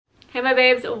Hey my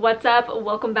babes, what's up?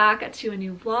 Welcome back to a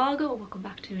new vlog. Welcome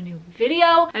back to a new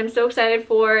video. I'm so excited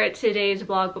for today's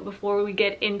vlog, but before we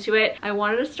get into it, I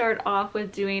wanted to start off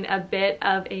with doing a bit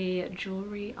of a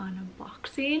jewelry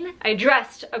unboxing. I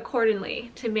dressed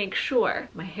accordingly to make sure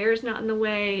my hair is not in the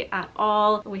way at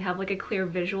all. We have like a clear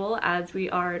visual as we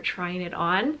are trying it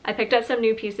on. I picked up some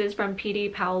new pieces from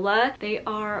Pdpaola. They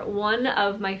are one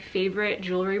of my favorite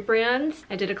jewelry brands.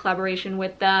 I did a collaboration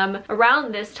with them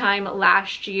around this time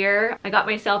last year. I got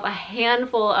myself a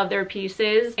handful of their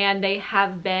pieces and they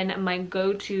have been my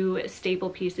go-to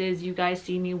staple pieces. You guys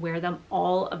see me wear them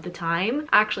all of the time.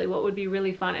 Actually, what would be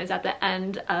really fun is at the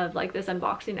end of like this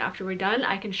unboxing after we're done,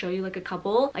 I can show you like a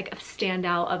couple like a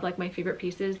standout of like my favorite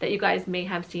pieces that you guys may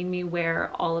have seen me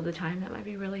wear all of the time. That might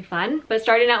be really fun. But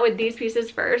starting out with these pieces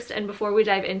first, and before we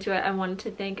dive into it, I wanted to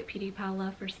thank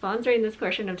Pdpaola for sponsoring this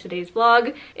portion of today's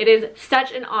vlog. It is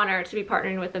such an honor to be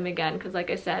partnering with them again because like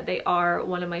I said, they are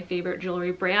one of my favorite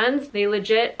jewelry brands. They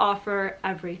legit offer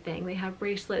everything. They have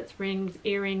bracelets, rings,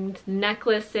 earrings,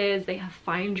 necklaces. They have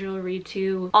fine jewelry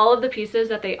too. All of the pieces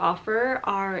that they offer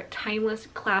are timeless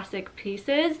classic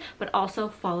pieces, but also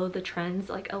follow the trends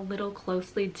like a little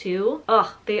closely too.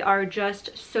 Ugh, they are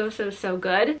just so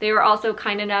good. They were also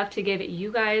kind enough to give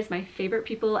you guys, my favorite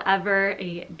people ever,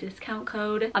 a discount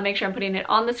code. I'll make sure I'm putting it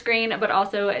on the screen, but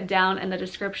also down in the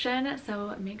description.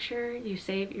 So make sure you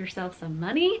save yourself some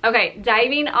money. Okay,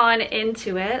 diving on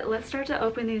into it, let's start to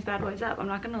open these bad boys up. I'm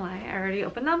not gonna lie, I already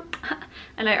opened them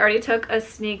and I already took a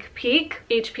sneak peek.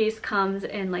 Each piece comes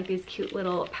in like these cute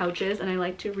little pouches, and I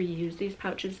like to reuse these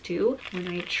pouches too when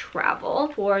I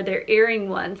travel. For their earring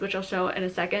ones, which I'll show in a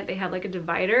second, they have like a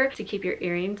divider to keep your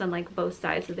earrings on like both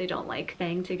sides so they don't like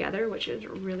bang together, which is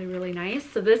really nice.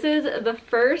 So this is the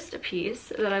first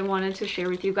piece that I wanted to share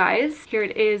with you guys. Here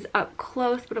it is up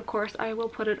close, but of course I will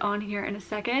put it on here in a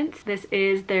second. This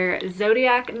is their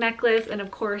zodiac necklace, and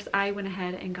of course I went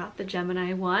ahead and got the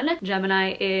Gemini one.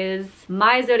 Gemini is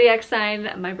my zodiac sign.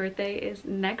 My birthday is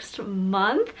next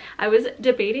month. I was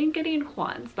debating getting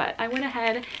Juan's, but I went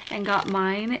ahead and got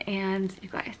mine, and you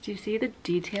guys, do you see the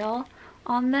detail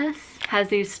on this? Has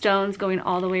these stones going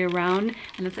all the way around,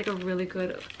 and it's like a really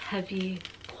good heavy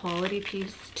quality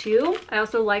piece too. I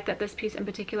also like that this piece in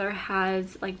particular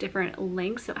has like different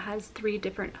lengths. So it has 3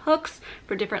 different hooks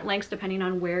for different lengths depending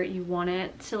on where you want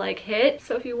it to like hit.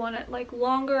 So if you want it like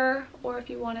longer or if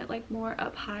you want it like more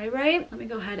up high, right? Let me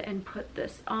go ahead and put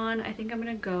this on. I think I'm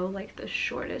gonna go like the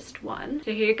shortest one.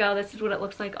 So here you go. This is what it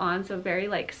looks like on. So very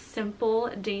like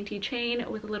simple, dainty chain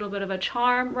with a little bit of a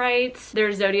charm, right?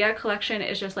 Their Zodiac collection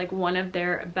is just like one of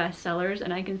their best sellers,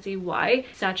 and I can see why.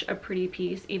 Such a pretty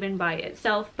piece even by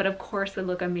itself, but of course would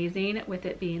look amazing with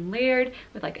it being layered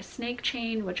with like a snake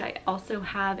chain, which I also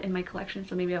have in my collection,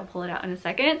 so maybe I'll pull it out in a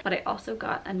second. But I also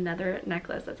got another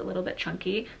necklace that's a little bit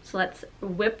chunky, so let's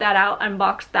whip that out,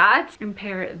 unbox that, and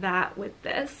pair that with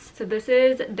this. So this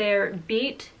is their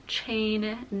beat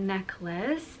chain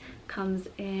necklace. Comes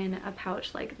in a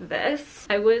pouch like this.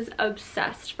 I was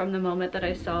obsessed from the moment that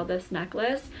I saw this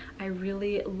necklace. I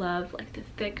really love like the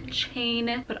thick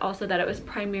chain, but also that it was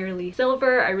primarily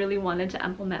silver. I really wanted to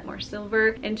implement more silver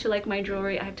into like my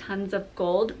jewelry. I have tons of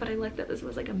gold, but I like that this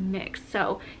was like a mix,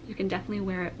 so you can definitely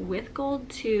wear it with gold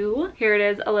too. Here it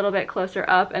is a little bit closer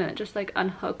up, and it just like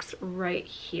unhooks right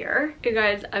here. You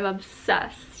guys, I'm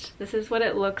obsessed. This is what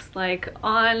it looks like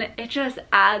on. It just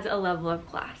adds a level of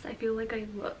class. I feel like I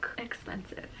look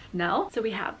expensive. No? So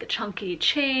we have the chunky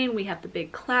chain, we have the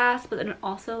big clasp, but then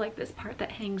also like this part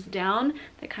that hangs down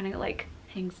that kind of like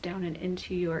hangs down and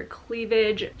into your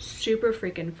cleavage. Super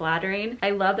freaking flattering. I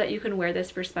love that you can wear this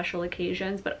for special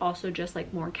occasions, but also just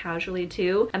like more casually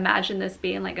too. Imagine this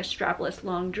being like a strapless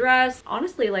long dress.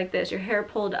 Honestly, like this, your hair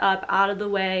pulled up out of the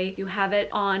way. You have it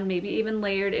on, maybe even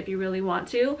layered if you really want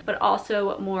to, but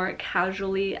also more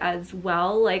casually as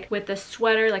well, like with a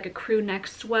sweater, like a crew neck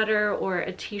sweater or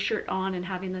a t-shirt on, and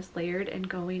having this layered and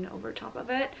going over top of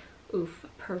it. Oof,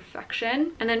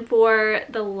 perfection. And then for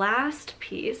the last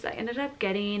piece, I ended up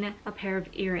getting a pair of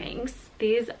earrings.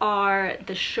 These are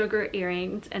the sugar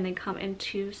earrings, and they come in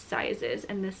 2 sizes,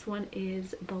 and this one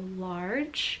is the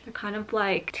large. They're kind of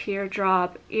like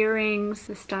teardrop earrings.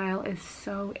 The style is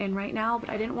so in right now,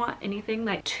 but I didn't want anything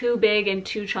like too big and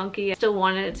too chunky. I still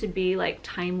wanted it to be like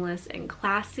timeless and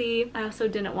classy. I also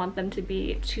didn't want them to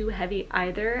be too heavy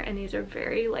either, and these are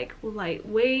very like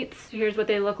lightweight. So here's what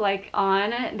they look like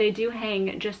on. They do hang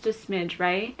ring just a smidge,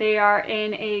 right? They are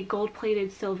in a gold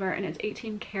plated silver and it's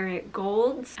 18 karat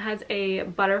gold. It has a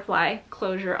butterfly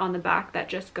closure on the back that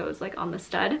just goes like on the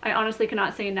stud. I honestly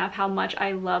cannot say enough how much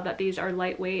I love that these are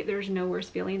lightweight. There's no worse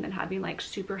feeling than having like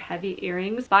super heavy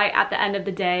earrings by at the end of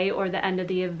the day or the end of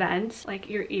the event, like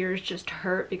your ears just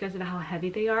hurt because of how heavy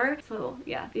they are. So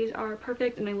yeah, these are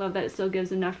perfect, and I love that it still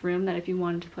gives enough room that if you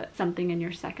wanted to put something in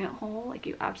your second hole, like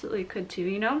you absolutely could too,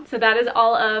 you know? So that is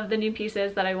all of the new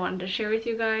pieces that I wanted to share with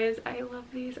you guys. I love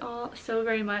these all so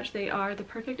very much. They are the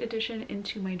perfect addition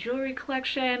into my jewelry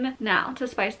collection. Now, to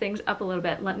spice things up a little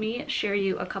bit, let me share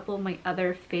you a couple of my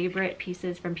other favorite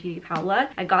pieces from Pdpaola.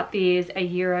 I got these a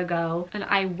year ago and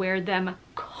I wear them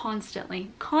constantly,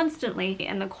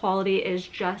 and the quality is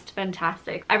just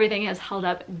fantastic. Everything has held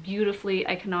up beautifully.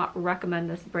 I cannot recommend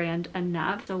this brand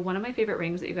enough. So one of my favorite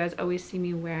rings that you guys always see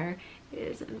me wear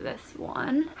is this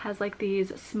one. Has like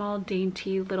these small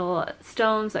dainty little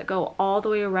stones that go all the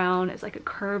way around. It's like a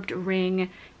curved ring.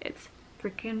 It's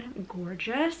freaking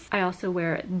gorgeous. I also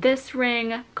wear this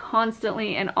ring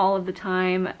constantly and all of the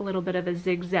time, a little bit of a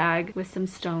zigzag with some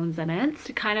stones in it.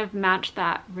 To kind of match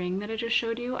that ring that I just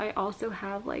showed you, I also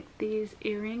have like these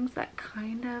earrings that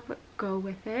kind of go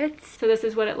with it. So this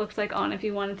is what it looks like on if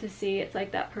you wanted to see. It's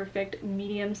like that perfect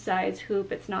medium size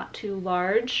hoop. It's not too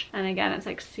large. And again, it's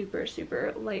like super,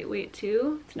 super lightweight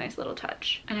too. It's a nice little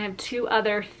touch. And I have two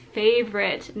other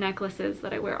favorite necklaces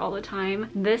that I wear all the time.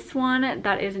 This one,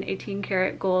 that is an 18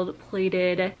 karat gold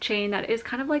plated chain that is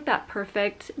kind of like that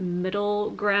perfect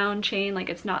middle ground chain. Like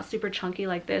it's not super chunky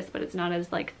like this, but it's not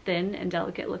as like thin and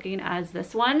delicate looking as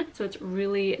this one. So it's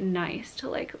really nice to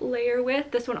like layer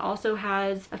with. This one also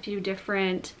has a few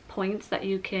different points that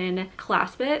you can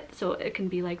clasp it, so it can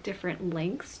be like different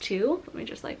lengths too. Let me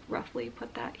just like roughly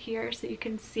put that here so you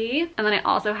can see. And then I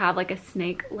also have like a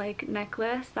snake like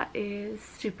necklace that is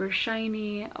super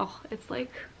shiny. Oh, it's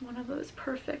like one of those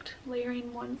perfect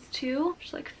layering ones too.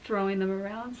 Just like throwing them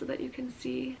around so that you can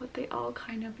see what they all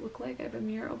kind of look like. I have a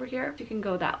mirror over here. You can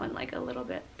go that one like a little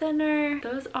bit thinner.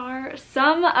 Those are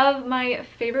some of my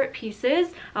favorite pieces.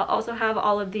 I'll also have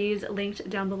all of these linked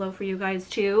down below for you guys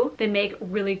too. They make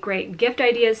really great gift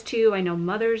ideas too. I know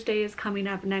Mother's Day is coming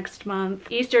up next month.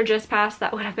 Easter just passed.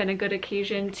 That would have been a good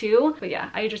occasion too. But yeah,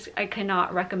 I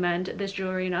cannot recommend this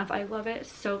jewelry enough. I love it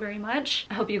so very much.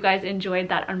 I hope you guys enjoyed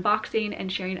that unboxing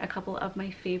and sharing a couple of my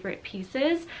favorite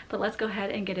pieces. But let's go ahead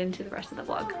and get into the rest of the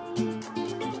vlog.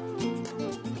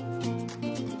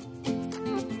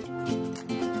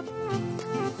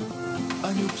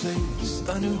 A new place,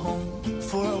 a new home.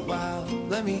 For a while,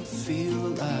 let me feel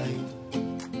alive.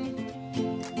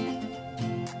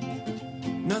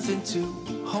 Nothing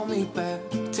to hold me back.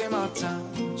 Take my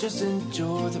time, just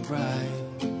enjoy the ride.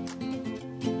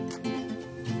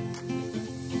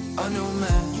 A new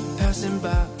man passing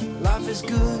by. Life is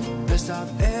good, best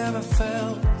I've ever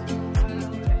felt.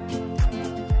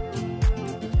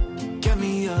 Get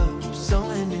me up,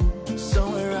 somewhere new,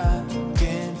 somewhere I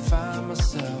can find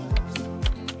myself.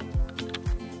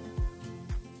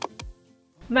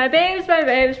 My babes, my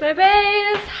babes, my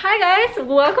babes. Hi guys,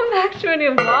 welcome back to a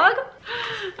new vlog.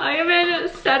 I am in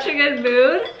such a good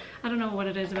mood. I don't know what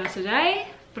it is about today,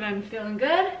 but I'm feeling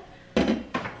good.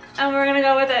 And we're gonna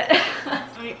go with it.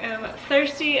 I am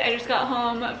thirsty. I just got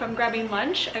home from grabbing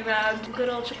lunch. I grabbed good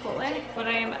old Chipotle, but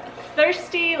I am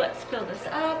thirsty. Let's fill this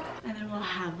up and then we'll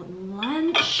have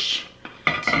lunch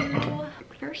too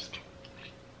first.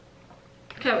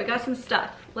 Okay, we got some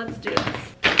stuff. Let's do this.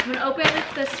 I'm gonna open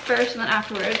this first and then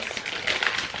afterwards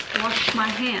wash my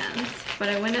hands. But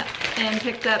I went and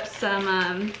picked up some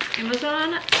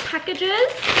Amazon packages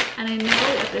and I know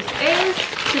what this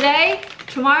is. Today,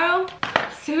 tomorrow,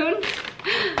 soon,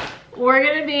 we're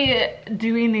gonna be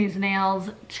doing these nails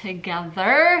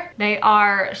together. They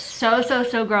are so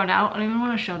grown out. I don't even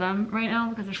want to show them right now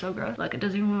because they're so gross. Look, it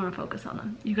doesn't even want to focus on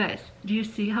them. You guys, do you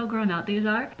see how grown out these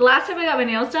are? The last time I got my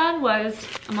nails done was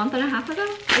a month and a half ago.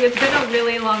 Like, it's been a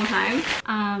really long time.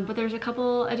 But there's a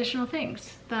couple additional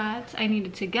things that I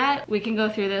needed to get. We can go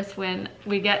through this when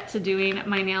we get to doing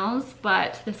my nails,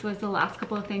 but this was the last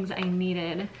couple of things I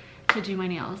needed to do my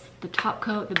nails. The top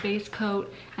coat, the base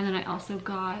coat, and then I also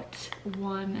got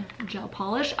one gel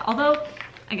polish. Although,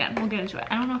 again, we'll get into it.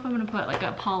 I don't know if I'm gonna put like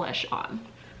a polish on.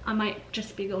 I might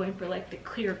just be going for like the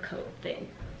clear coat thing.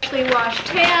 Clean washed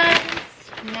hands.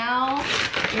 Now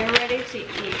we're ready to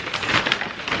eat.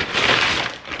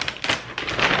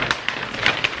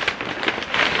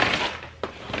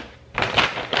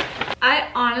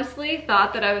 I honestly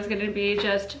thought that I was gonna be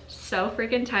just so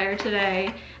freaking tired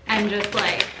today and just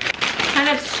like kind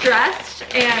of stressed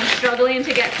and struggling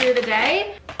to get through the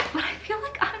day, but I feel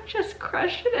like I'm just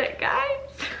crushing it,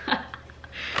 guys.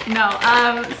 No,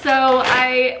 so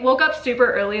I woke up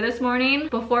super early this morning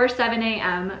before 7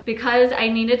 a.m. because I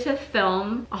needed to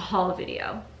film a haul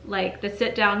video, like the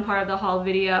sit down part of the haul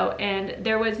video, and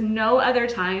there was no other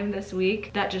time this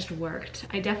week that just worked.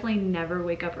 I definitely never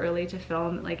wake up early to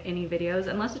film like any videos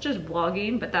unless it's just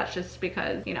vlogging, but that's just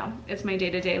because, you know, it's my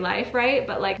day-to-day life, right?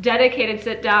 But like dedicated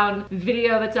sit down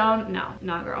video of its own, no,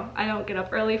 not girl. I don't get up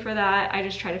early for that. I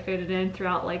just try to fit it in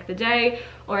throughout like the day,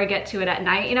 or I get to it at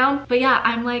night, you know? But yeah,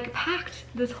 I'm like packed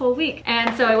this whole week.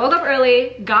 And so I woke up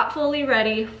early, got fully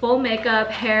ready, full makeup,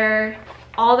 hair,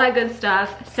 all that good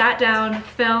stuff, sat down,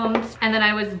 filmed, and then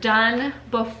I was done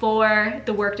before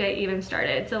the workday even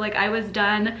started. So like I was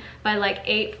done by like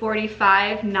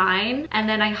 8:45, 9, and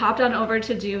then I hopped on over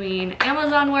to doing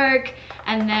Amazon work,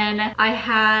 and then I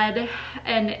had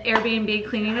an Airbnb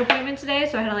cleaning appointment today,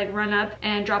 so I had to like run up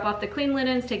and drop off the clean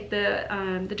linens, take the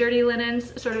dirty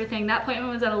linens, sort of a thing. That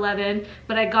appointment was at 11,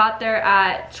 but I got there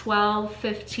at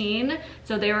 12:15,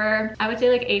 so they were, I would say,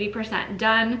 like 80%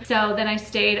 done. So then I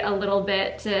stayed a little bit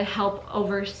to help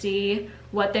oversee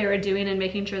what they were doing and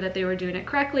making sure that they were doing it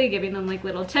correctly, giving them like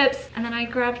little tips, and then I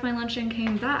grabbed my lunch and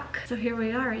came back. So here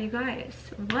we are, you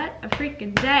guys. What a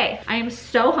freaking day. I am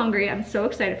so hungry. I'm so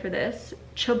excited for this.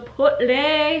 Chipotle.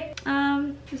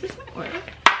 Is this my order?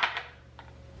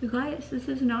 You guys, this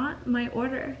is not my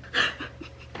order.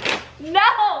 No!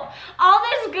 All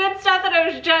this good stuff that I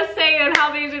was just saying how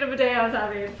amazing of a day I was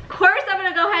having. Of course I'm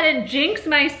gonna go ahead and jinx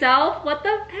myself. What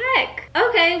the heck?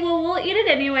 Okay, well, we'll eat it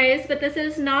anyways, but this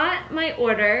is not my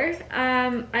order.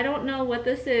 I don't know what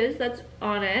this is that's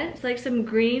on it. It's like some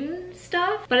green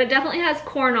stuff, but it definitely has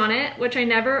corn on it, which I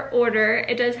never order.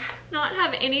 It does not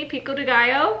have any pico de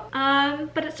gallo,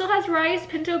 but it still has rice,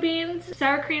 pinto beans,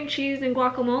 sour cream cheese, and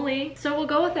guacamole. So we'll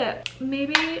go with it.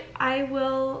 Maybe I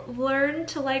will learn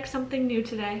to like something new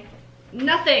today.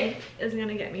 Nothing is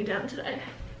gonna get me down today.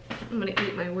 I'm gonna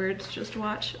eat my words, just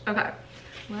watch. Okay,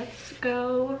 let's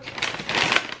go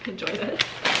enjoy this.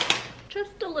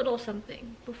 Just a little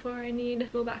something before I need to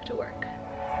go back to work.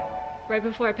 Right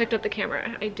before I picked up the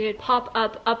camera, I did pop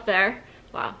up there,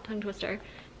 wow, tongue twister,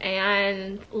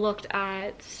 and looked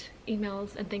at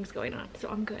emails and things going on, so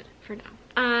I'm good for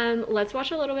now. Let's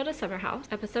watch a little bit of Summer House,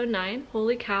 episode 9.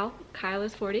 Holy cow, Kyle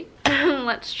is 40.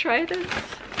 Let's try this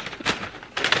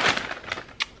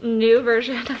new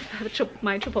version of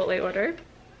my Chipotle order.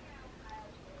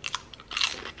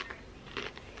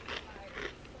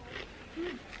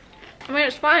 I mean,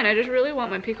 it's fine. I just really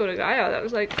want my pico de gallo. That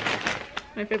was like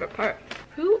my favorite part.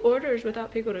 Who orders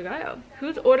without pico de gallo?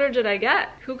 Whose order did I get?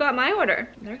 Who got my order?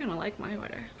 They're gonna like my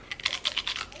order.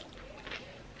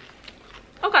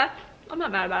 Okay, I'm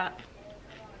not mad about it.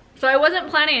 So I wasn't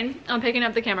planning on picking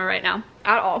up the camera right now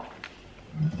at all.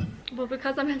 But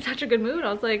because I'm in such a good mood,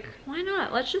 I was like, why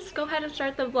not? Let's just go ahead and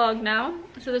start the vlog now.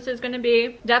 So this is gonna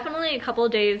be definitely a couple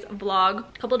days vlog,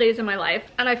 couple days in my life.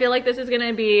 And I feel like this is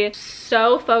gonna be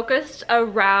so focused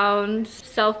around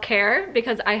self-care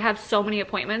because I have so many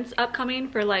appointments upcoming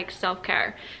for like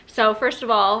self-care. So first of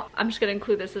all, I'm just gonna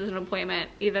include this as an appointment,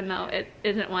 even though it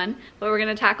isn't one. But we're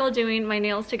gonna tackle doing my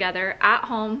nails together at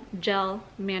home, gel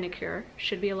manicure.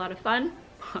 Should be a lot of fun.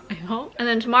 I hope. And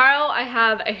then tomorrow I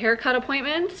have a haircut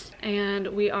appointment and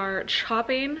we are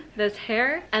chopping this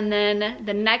hair. And then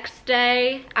the next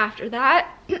day after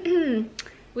that,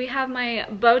 we have my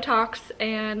Botox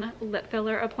and lip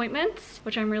filler appointments,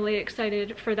 which I'm really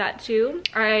excited for that too.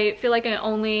 I feel like I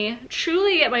only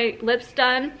truly get my lips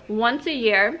done once a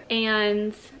year,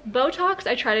 and Botox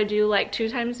I try to do like 2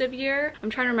 times a year.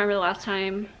 I'm trying to remember the last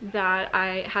time that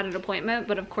I had an appointment,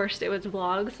 but of course it was a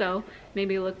vlog, so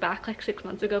maybe look back like 6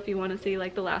 months ago if you want to see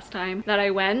like the last time that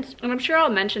I went. And I'm sure I'll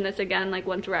mention this again like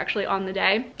once we're actually on the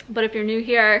day. But if you're new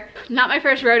here, not my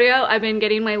first rodeo. I've been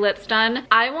getting my lips done,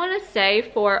 I want to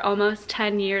say, for almost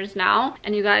 10 years now.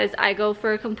 And you guys, I go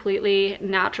for a completely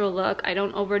natural look. I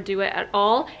don't overdo it at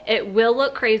all. It will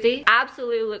look crazy,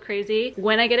 absolutely look crazy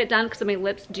when I get it done, because my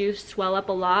lips do swell up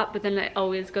a lot, but then it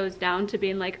always goes down to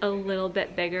being like a little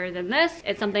bit bigger than this.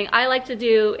 It's something I like to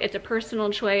do. It's a personal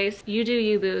choice. You do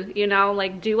you, boo, you know?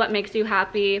 Like, do what makes you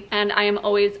happy. And I am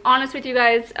always honest with you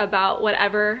guys about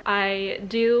whatever I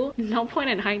do. No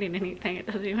point in hiding anything. It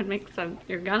doesn't even make sense.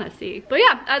 You're gonna see. But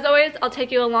yeah, as always, I'll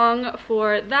take you along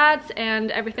for that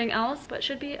and everything else, but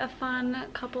should be a fun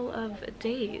couple of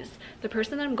days. The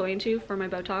person that I'm going to for my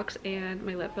Botox and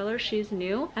my lip filler, she's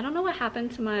new. I don't know what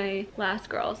happened to my last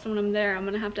girl, so when I'm there, I'm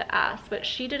gonna have to ask, but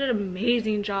she did an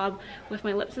amazing job with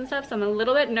my lips and stuff, so I'm a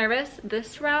little bit nervous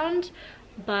this round,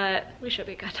 but we should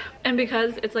be good. And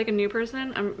because it's like a new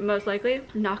person, I'm most likely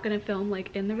not gonna film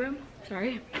like in the room.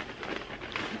 Sorry.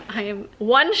 I am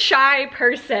one shy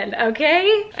person,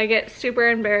 okay? I get super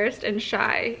embarrassed and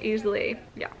shy easily.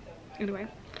 Yeah, anyway.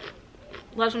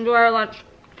 Let's enjoy our lunch.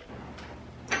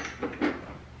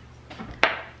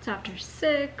 It's after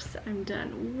 6, I'm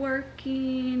done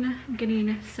working. I'm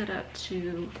getting set up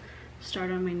to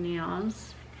start on my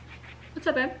nails. What's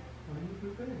up, babe? What are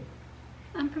you preparing?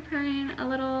 I'm preparing a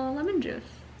little lemon juice.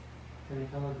 Can you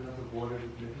tell us glass of water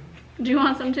is good? Do you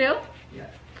want some too? Yeah.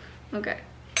 Okay.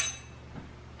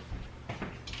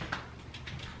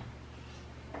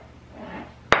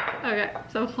 Okay,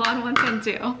 so plan 1 and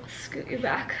 2. Scoot you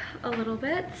back a little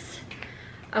bit.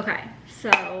 Okay,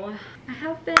 so I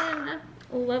have been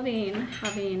loving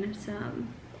having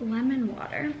some lemon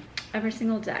water every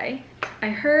single day. I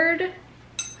heard,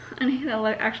 I need to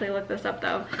actually look this up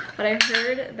though, but I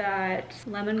heard that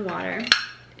lemon water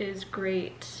is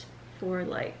great for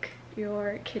like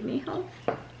your kidney health.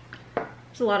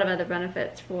 There's a lot of other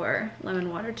benefits for lemon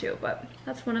water too, but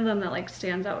that's one of them that like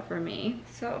stands out for me.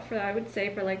 So I would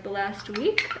say for like the last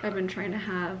week, I've been trying to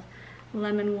have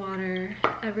lemon water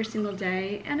every single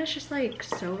day, and it's just like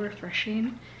so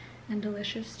refreshing and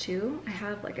delicious too. I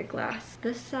have like a glass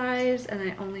this size, and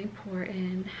I only pour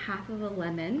in half of a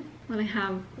lemon. When I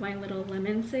have my little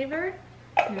lemon saver,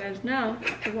 you guys know,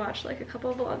 I watched like a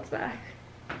couple of vlogs back.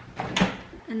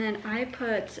 And then I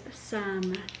put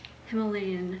some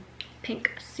Himalayan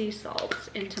pink sea salt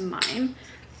into mine.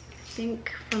 I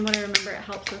think from what I remember, it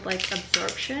helps with like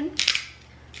absorption.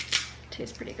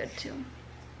 Tastes pretty good too.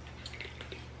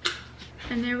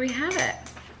 And there we have it.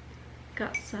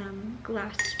 Got some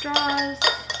glass straws.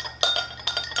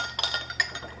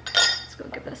 Let's go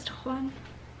give this to Juan.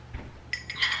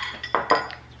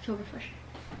 So refreshing.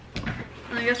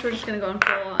 And I guess we're just gonna go and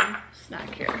full on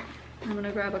snack here. I'm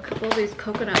gonna grab a couple of these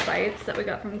coconut bites that we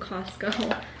got from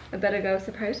Costco a bit ago.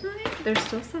 Surprisingly, there's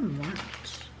still some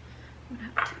left.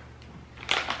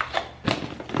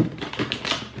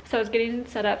 So I was getting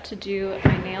set up to do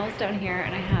my nails down here,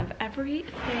 and I have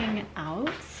everything out.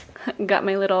 Got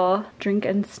my little drink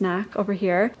and snack over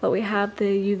here, but we have the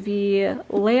UV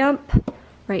lamp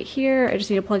right here. I just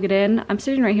need to plug it in. I'm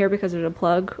sitting right here because there's a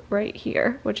plug right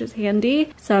here, which is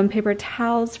handy. Some paper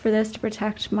towels for this to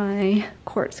protect my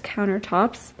quartz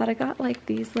countertops. But I got like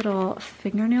these little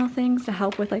fingernail things to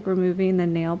help with like removing the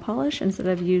nail polish instead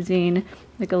of using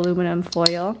like aluminum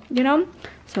foil, you know?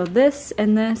 So this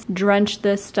and this, drench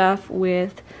this stuff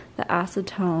with the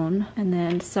acetone and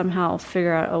then somehow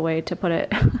figure out a way to put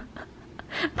it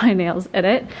my nails in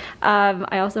it.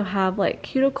 I also have like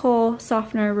cuticle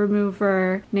softener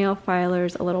remover, nail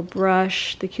filers, a little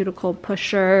brush, the cuticle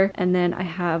pusher, and then I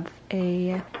have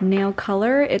a nail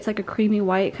color. It's like a creamy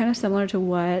white, kind of similar to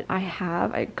what I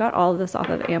have. I got all of this off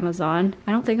of Amazon.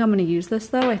 I don't think I'm gonna use this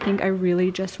though. I think I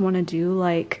really just want to do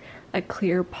like a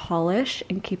clear polish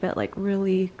and keep it like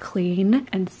really clean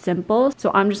and simple.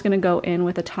 So I'm just gonna go in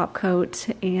with a top coat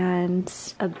and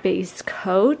a base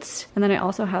coat. And then I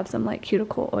also have some like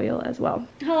cuticle oil as well.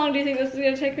 How long do you think this is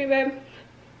gonna take me, babe?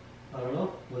 I don't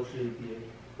know. What's the EPA?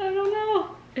 I don't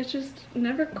know. It's just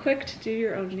never quick to do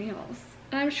your own nails.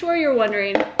 I'm sure you're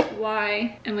wondering,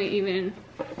 why am I even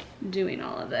doing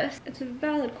all of this? It's a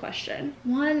valid question.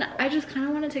 One, I just kind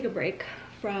of want to take a break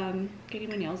from getting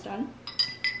my nails done.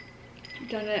 I've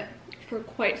done it for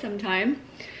quite some time,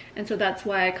 and so that's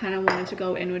why I kind of wanted to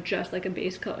go in with just like a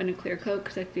base coat and a clear coat,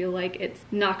 because I feel like it's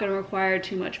not going to require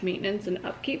too much maintenance and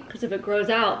upkeep, because if it grows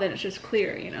out then it's just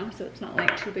clear, you know, so it's not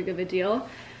like too big of a deal.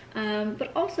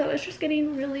 But also it's just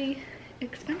getting really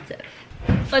expensive.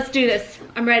 Let's do this.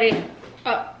 I'm ready.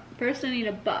 Oh, first I need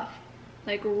a buff,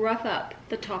 like rough up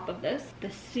the top of this,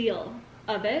 the seal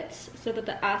of it, so that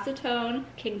the acetone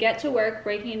can get to work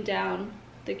breaking down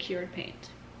the cured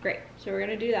paint. Great, so we're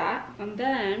gonna do that. And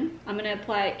then I'm gonna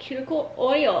apply cuticle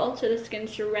oil to the skin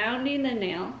surrounding the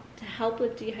nail to help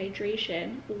with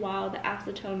dehydration while the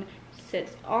acetone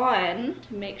sits on,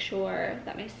 to make sure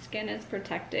that my skin is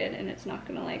protected and it's not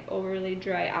gonna like overly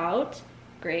dry out.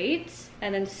 Great.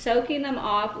 And then soaking them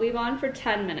off, leave on for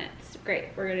 10 minutes. Great,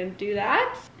 we're gonna do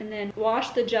that. And then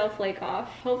wash the gel flake off.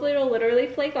 Hopefully it'll literally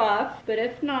flake off, but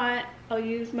if not, I'll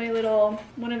use my little,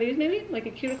 one of these maybe, like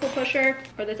a cuticle pusher,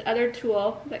 or this other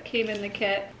tool that came in the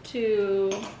kit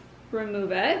to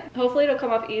remove it. Hopefully it'll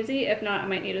come off easy. If not, I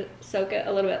might need to soak it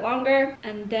a little bit longer.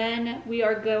 And then we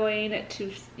are going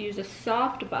to use a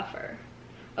soft buffer.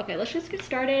 Okay, let's just get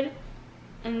started.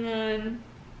 And then,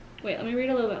 wait, let me read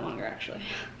a little bit longer actually,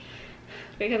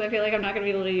 because I feel like I'm not gonna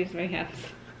be able to use my hands.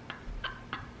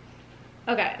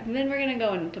 Okay, and then we're gonna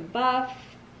go into buff,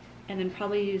 and then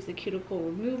probably use the cuticle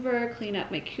remover, clean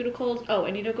up my cuticles. Oh,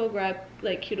 I need to go grab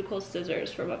like cuticle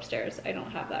scissors from upstairs. I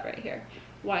don't have that right here.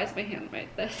 Why is my hand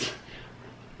like this?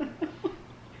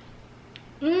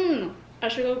 I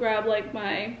should go grab like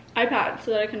my iPad so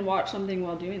that I can watch something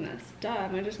while doing this. Duh,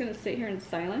 am I just gonna sit here in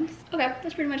silence? Okay,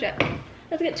 that's pretty much it.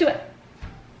 Let's get to it.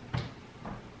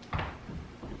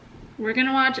 We're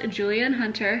gonna watch Julia and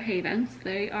Hunter Havens.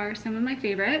 They are some of my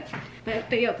favorites,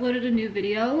 but they uploaded a new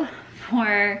video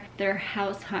for their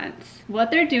house hunt.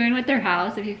 What they're doing with their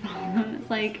house, if you follow them,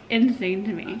 it's like insane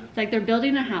to me. It's like they're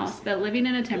building a house, but living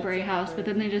in a temporary house, but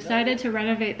then they decided to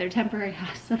renovate their temporary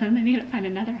house, so then they need to find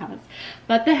another house.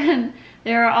 But then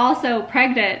they're also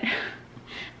pregnant,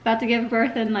 about to give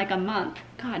birth in like a month.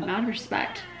 God, mad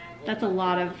respect. That's a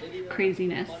lot of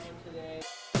craziness.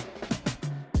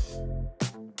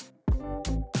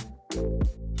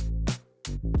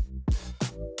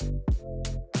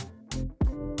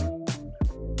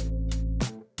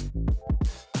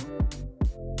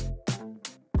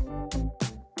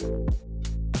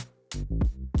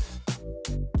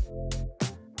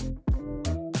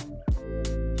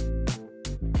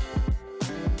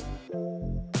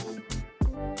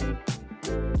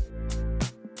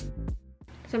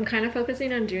 So I'm kind of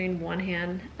focusing on doing one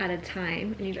hand at a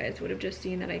time, and you guys would have just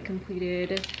seen that I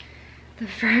completed the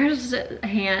first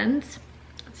hand.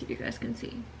 Let's see if you guys can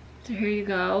see. So here you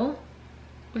go,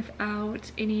 without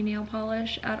any nail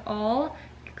polish at all.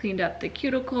 Cleaned up the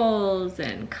cuticles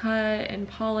and cut and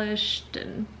polished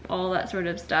and all that sort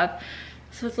of stuff.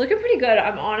 So it's looking pretty good.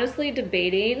 I'm honestly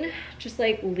debating just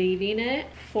like leaving it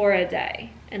for a day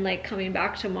and like coming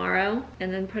back tomorrow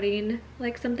and then putting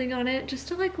like something on it just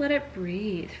to like let it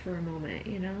breathe for a moment,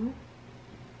 you know?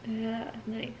 Yeah,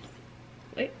 nice.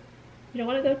 Wait, you don't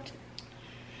want to go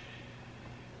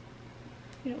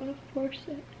you don't want to force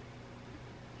it.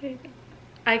 There you go.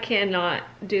 I cannot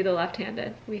do the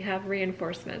left-handed. We have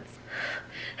reinforcements.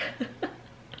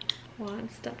 Juan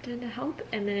stepped in to help,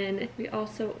 and then we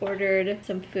also ordered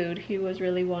some food. He was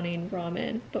really wanting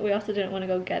ramen, but we also didn't want to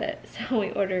go get it, so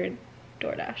we ordered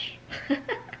DoorDash. Oh,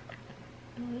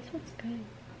 this one's good.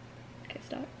 Okay,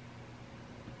 stop.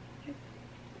 Okay.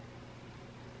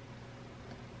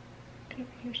 Get over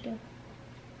here still.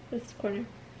 This corner.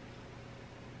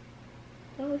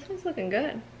 Oh, this one's looking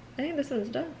good. I think this one's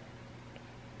done.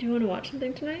 Do you want to watch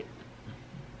something tonight?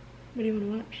 What do you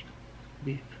want to watch?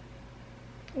 Beef.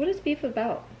 What is beef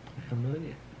about? I have no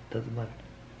idea. Doesn't matter.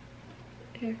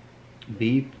 Here.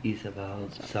 Beef is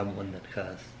about someone that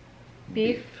has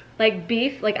beef. Like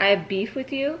beef? Like I have beef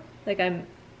with you? Like I'm...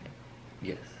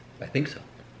 Yes, I think so.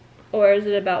 Or is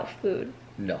it about food?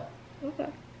 No. Okay.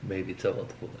 Maybe it's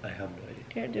about food. I have no idea.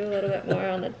 Here, do a little bit more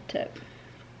on the tip.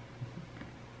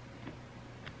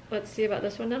 Let's see about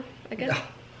this one now, I guess.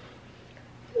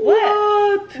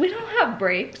 What? We don't have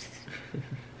breaks.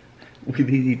 We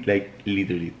did it like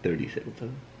literally 30 seconds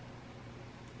ago.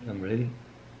 I'm ready.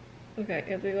 Okay,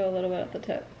 if we go a little bit at the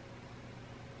tip.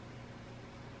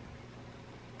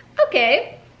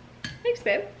 Okay. Thanks,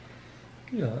 babe.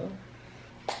 Yeah.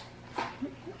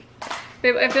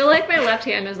 Babe, I feel like my left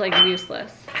hand is like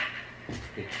useless.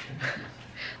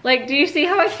 Like, do you see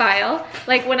how I file?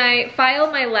 Like when I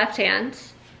file my left hand,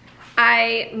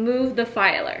 I move the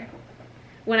filer.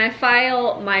 When I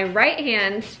file my right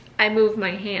hand, I move my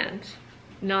hand,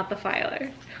 not the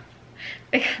filer.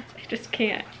 I just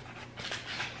can't.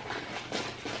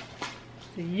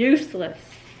 It's useless.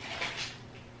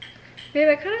 Babe,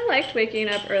 I kind of liked waking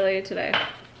up early today.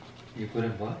 You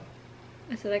couldn't what?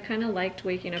 I said I kind of liked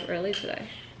waking up early today.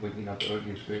 Waking up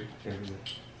early is great every day.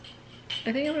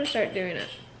 I think I'm gonna start doing it.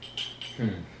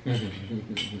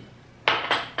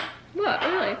 What,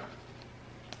 really?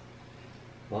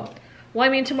 What? Well, I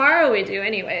mean, tomorrow we do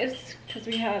anyways, because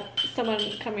we have someone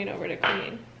coming over to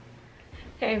clean.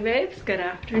 Hey babes, good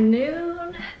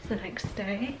afternoon. It's the next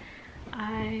day.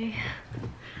 I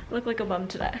look like a bum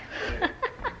today.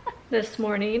 This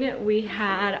morning we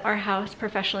had our house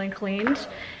professionally cleaned.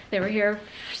 They were here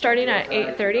starting at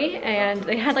 8:30 and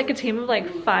they had like a team of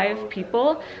like 5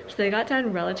 people. So they got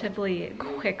done relatively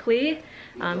quickly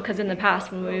because in the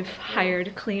past when we've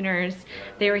hired cleaners,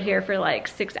 they were here for like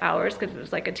 6 hours because it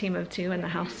was like a team of 2 and the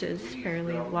house is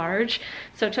fairly large.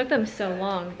 So it took them so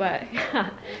long, but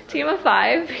yeah, team of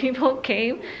 5 people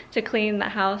came to clean the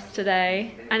house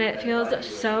today and it feels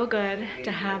so good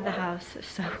to have the house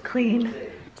so clean.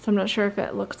 So I'm not sure if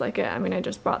it looks like it. I mean, I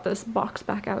just brought this box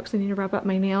back out because I need to rub up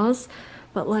my nails.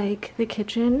 But like the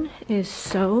kitchen is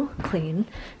so clean.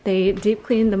 They deep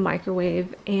cleaned the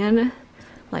microwave and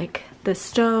like the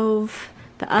stove,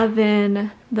 the oven,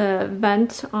 the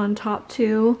vent on top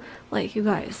too. Like you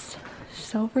guys,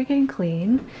 so freaking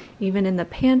clean, even in the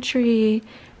pantry,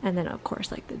 and then of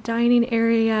course like the dining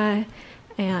area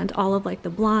and all of like the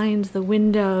blinds, the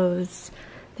windows.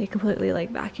 They completely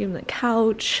like vacuumed the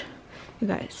couch. You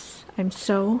guys, I'm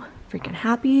so freaking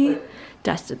happy.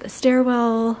 Dusted the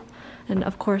stairwell, and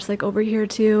of course like over here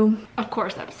too. Of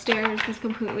course upstairs is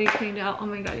completely cleaned out. Oh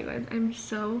my god, you guys, I'm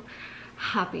so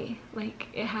happy. Like,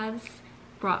 it has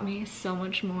brought me so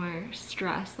much more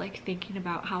stress, like thinking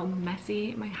about how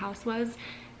messy my house was,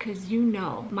 because you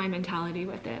know my mentality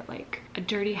with it. Like, a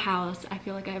dirty house, I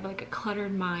feel like I have like a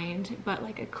cluttered mind, but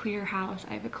like a clear house,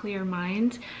 I have a clear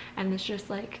mind. And this just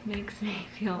like makes me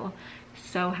feel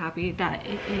so happy that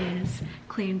it is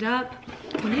cleaned up.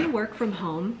 When you work from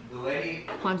home,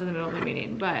 Juan's in the middle of the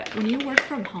meeting, but when you work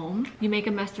from home, you make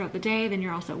a mess throughout the day, then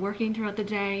you're also working throughout the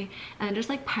day, and it just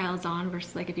like piles on,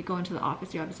 versus like if you go into the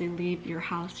office, you obviously leave your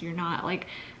house, you're not like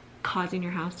causing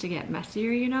your house to get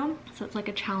messier, you know? So it's like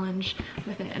a challenge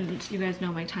with it, and you guys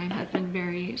know my time has been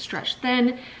very stretched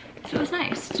thin, so it was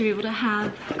nice to be able to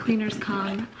have cleaners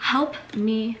come help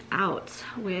me out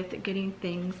with getting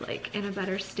things like in a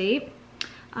better state.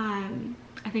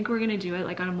 I think we're gonna do it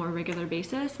like on a more regular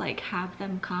basis, like have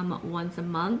them come once a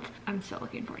month. I'm so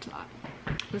looking forward to that.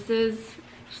 This is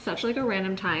such like a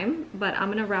random time, but I'm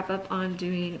gonna wrap up on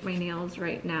doing my nails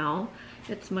right now.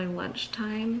 It's my lunch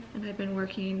time, and I've been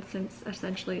working since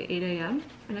essentially 8 a.m.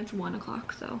 and it's 1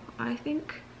 o'clock, so I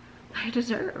think I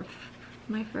deserve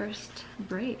my first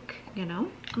break, you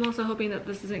know? I'm also hoping that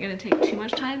this isn't going to take too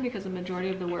much time, because the majority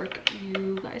of the work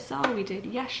you guys saw we did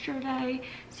yesterday,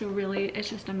 so really it's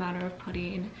just a matter of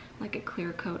putting like a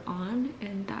clear coat on,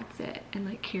 and that's it, and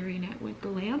like curing it with the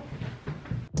lamp.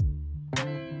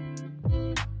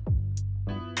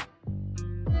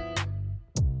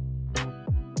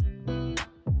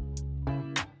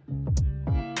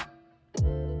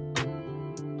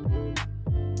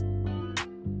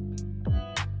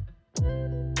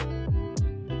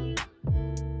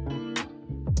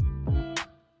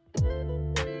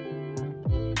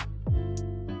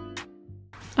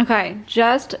 Okay,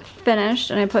 just finished,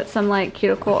 and I put some like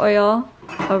cuticle oil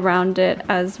around it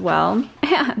as well.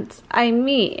 And I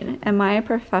mean, am I a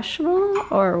professional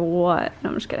or what? No,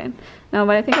 I'm just kidding. No,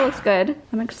 but I think it looks good.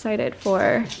 I'm excited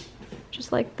for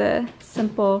just like the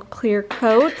simple clear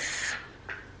coats.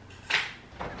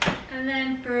 And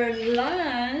then for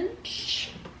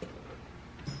lunch,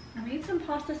 I made some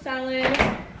pasta salad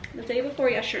the day before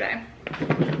yesterday,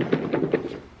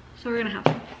 so we're gonna have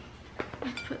some.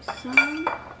 Let's put some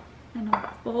in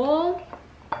a bowl.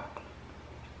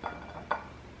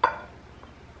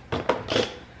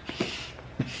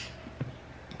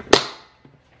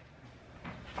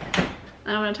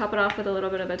 And I'm gonna top it off with a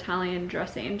little bit of Italian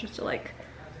dressing, just to like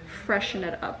freshen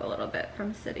it up a little bit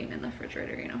from sitting in the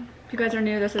refrigerator, you know. If you guys are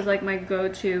new, this is like my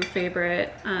go-to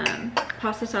favorite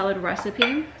pasta salad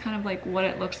recipe. Kind of like what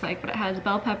it looks like, but it has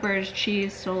bell peppers,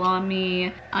 cheese,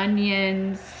 salami,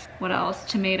 onions, what else?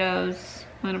 Tomatoes,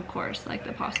 and of course like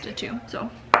the pasta too. So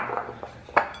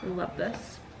love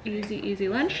this. Easy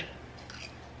lunch.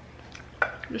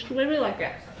 Just literally like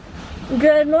it.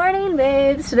 Good morning,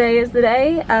 babes. Today is the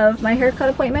day of my haircut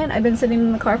appointment. I've been sitting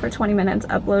in the car for 20 minutes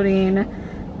uploading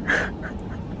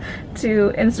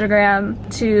to Instagram,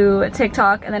 to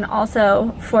TikTok, and then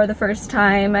also for the first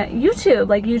time YouTube,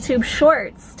 like YouTube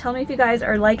Shorts. Tell me if you guys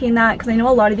are liking that, because I know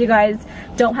a lot of you guys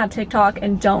don't have TikTok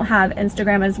and don't have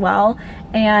Instagram as well,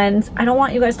 and I don't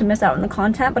want you guys to miss out on the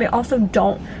content, but I also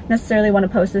don't necessarily want to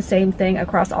post the same thing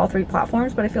across all 3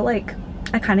 platforms, but I feel like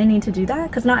I kind of need to do that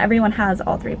because not everyone has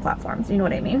all 3 platforms, you know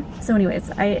what I mean? So anyways,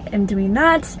 I am doing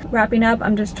that. Wrapping up,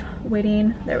 I'm just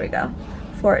waiting, there we go,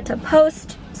 for it to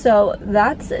post. So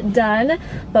that's done,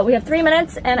 but we have 3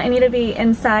 minutes and I need to be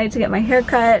inside to get my hair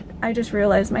cut. I just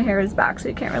realized my hair is back, so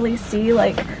you can't really see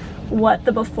like what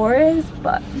the before is,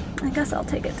 but I guess I'll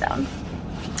take it down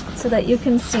so that you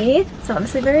can see. It's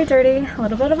obviously very dirty, a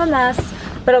little bit of a mess,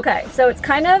 but okay. So it's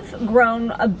kind of grown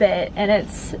a bit and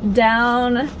it's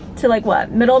down to like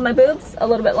what, middle of my boobs, a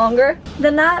little bit longer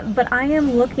than that, but I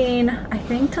am looking, I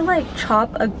think, to like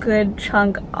chop a good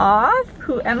chunk off.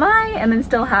 Who am I? And then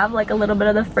still have like a little bit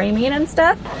of the framing and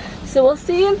stuff. So we'll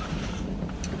see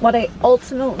what I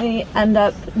ultimately end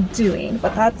up doing,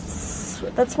 but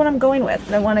that's what I'm going with.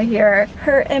 And I want to hear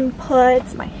her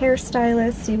input, my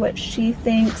hairstylist, see what she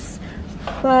thinks.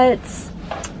 But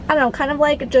I don't know, kind of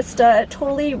like just a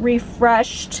totally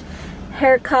refreshed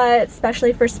haircut,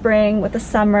 especially for spring with the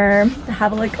summer, to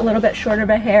have like a little bit shorter of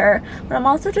a hair. But I'm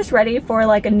also just ready for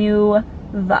like a new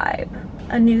vibe.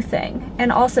 a new thing.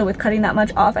 And also with cutting that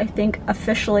much off, I think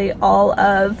officially all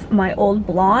of my old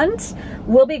blonde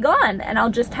will be gone and I'll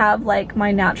just have like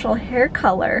my natural hair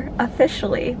color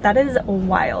officially. That is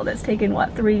wild. It's taken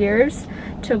what, 3 years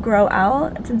to grow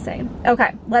out? It's insane.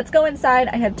 Okay, let's go inside.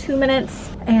 I have 2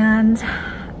 minutes and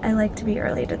I like to be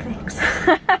early to things.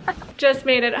 Just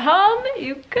made it home,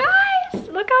 you guys.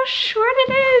 Look how short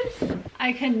it is.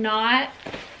 I cannot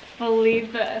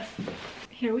believe this.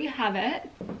 Here we have it.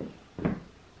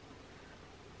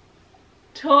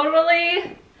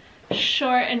 Totally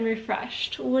short and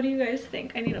refreshed. What do you guys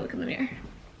think? I need to look in the mirror.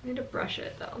 I need to brush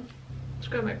it though. Let's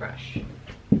grab my brush.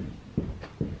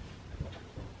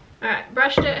 Alright,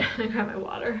 brushed it. I got my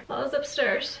water. Well, I was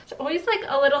upstairs. It's always like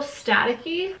a little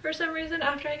staticky for some reason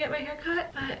after I get my hair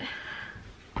cut, but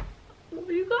oh,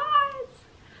 you guys,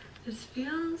 this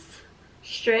feels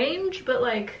strange but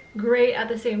like great at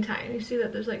the same time. You see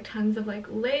that there's like tons of like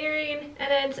layering in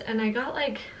it, and I got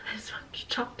like this much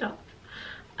chopped off.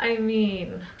 I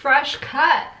mean, fresh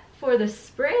cut for the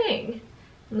spring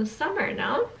and the summer.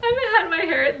 Now I haven't had my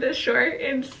hair this short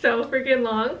in so freaking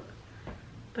long,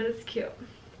 but it's cute.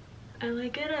 I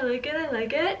like it, I like it, I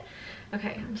like it.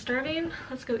 Okay, I'm starving.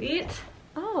 Let's go eat.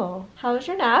 Oh, how was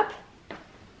your nap?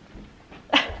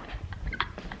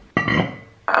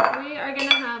 We are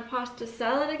gonna have pasta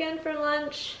salad again for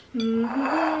lunch.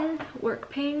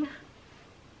 Work ping.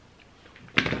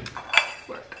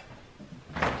 Work.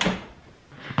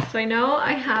 So I know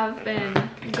I have been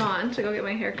gone to go get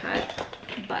my hair cut,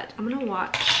 but I'm gonna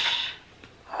watch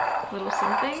a little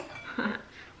something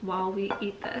while we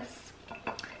eat this.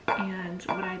 And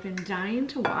what I've been dying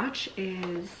to watch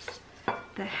is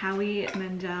the Howie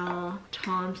Mandel,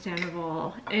 Tom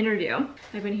Sandoval interview.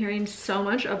 I've been hearing so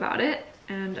much about it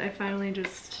and I finally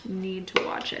just need to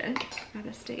watch it.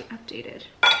 Gotta stay updated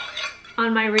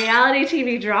on my reality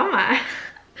TV drama.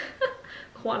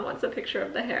 Juan wants a picture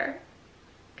of the hair.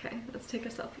 Okay, let's take a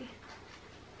selfie.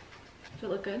 Does it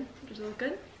look good? Does it look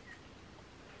good?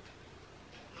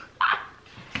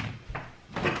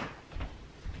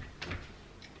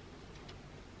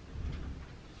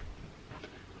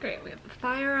 Great, we have the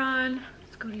fire on.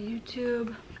 Let's go to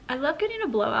YouTube. I love getting a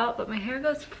blowout, but my hair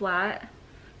goes flat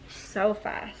so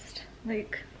fast.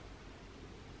 Like,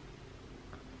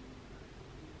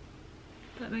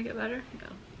 does that make it better? No.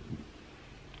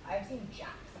 I've seen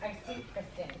Jax, I've seen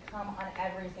Kristen come on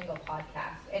every single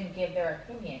podcast and give their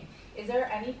opinion. Is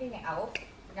there anything else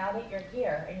now that you're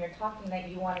here and you're talking that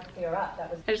you want to clear up?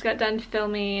 That was I just got done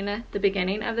filming the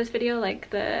beginning of this video, like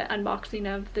the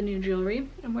unboxing of the new jewelry.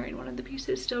 I'm wearing one of the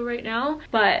pieces still right now,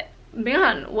 but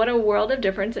man, what a world of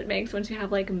difference it makes once you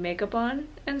have like makeup on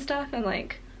and stuff and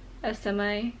like a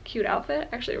semi cute outfit.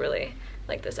 I actually really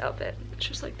like this outfit. It's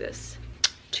just like this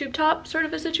tube top sort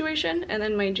of a situation, and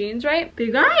then my jeans, right? But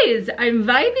you guys, I'm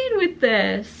vibing with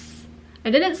this. I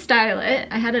didn't style it.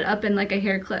 I had it up in like a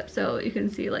hair clip so you can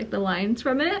see like the lines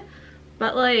from it,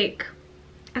 but like,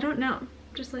 I don't know,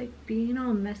 just like being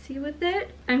all messy with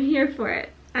it. I'm here for it.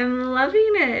 I'm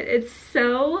loving it. It's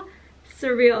so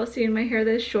surreal seeing my hair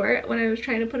this short. When I was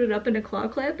trying to put it up in a claw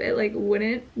clip, it like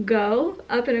wouldn't go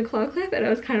up in a claw clip and I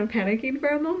was kind of panicking for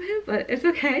a moment, but it's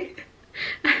okay.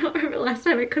 I don't remember the last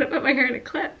time I couldn't put my hair in a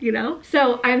clip, you know?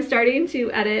 So I'm starting to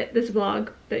edit this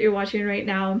vlog that you're watching right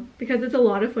now because it's a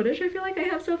lot of footage I feel like I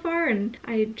have so far, and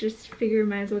I just figure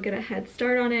might as well get a head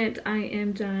start on it. I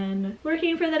am done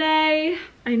working for the day.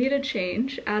 I need a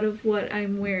change out of what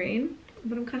I'm wearing,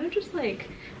 but I'm kind of just like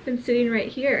been sitting right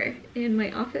here in my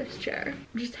office chair,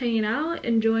 just hanging out,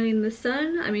 enjoying the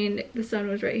sun. I mean, the sun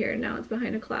was right here and now it's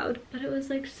behind a cloud, but it was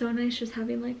like so nice just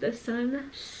having like the sun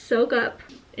soak up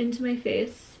into my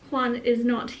face. Juan is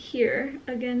not here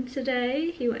again today.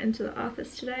 He went into the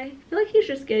office today. I feel like he's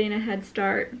just getting a head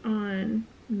start on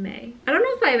May. I don't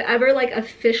know if I've ever like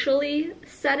officially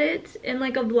said it in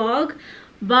like a vlog,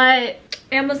 but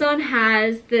Amazon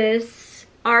has this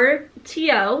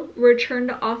RTO, return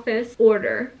to office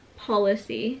order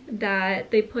policy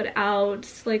that they put out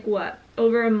like what,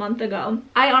 over a month ago.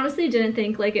 I honestly didn't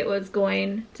think like it was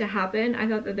going to happen. I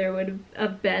thought that there would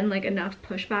have been like enough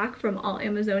pushback from all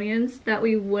Amazonians that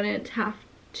we wouldn't have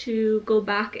to go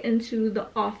back into the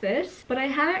office, but I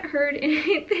haven't heard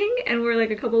anything and we're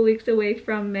like a couple weeks away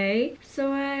from May,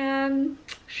 so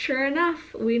sure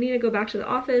enough, we need to go back to the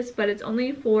office, but it's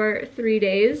only for 3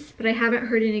 days. But I haven't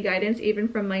heard any guidance even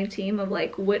from my team of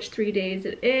like which 3 days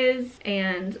it is.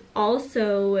 And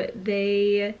also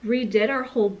they redid our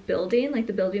whole building, like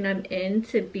the building I'm in,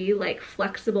 to be like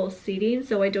flexible seating,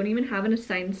 so I don't even have an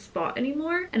assigned spot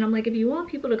anymore. And I'm like, if you want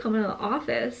people to come into the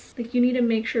office, like you need to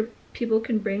make sure people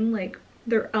can bring like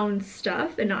their own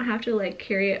stuff and not have to like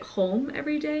carry it home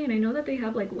every day. And I know that they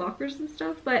have like lockers and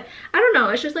stuff, but I don't know,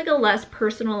 it's just like a less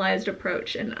personalized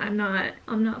approach, and I'm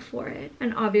not for it.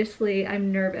 And obviously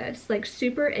I'm nervous, like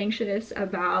super anxious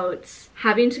about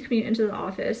having to commute into the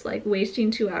office, like wasting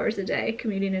 2 hours a day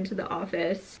commuting into the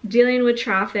office, dealing with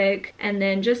traffic, and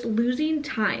then just losing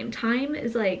time. Time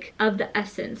is like of the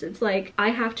essence. It's like I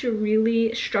have to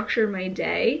really structure my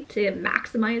day to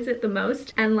maximize it the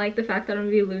most, and like the fact that I'm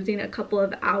gonna be losing a couple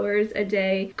of hours a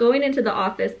day going into the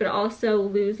office, but also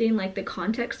losing like the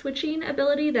context switching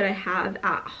ability that I have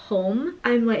at home.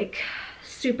 I'm like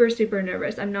super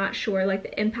nervous. I'm not sure like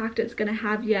the impact it's gonna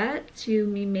have yet to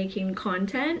me making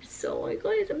content. So like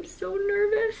guys, I'm so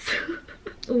nervous.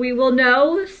 We will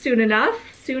know soon enough.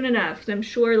 I'm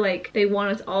sure like they want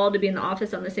us all to be in the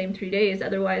office on the same 3 days,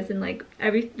 otherwise then like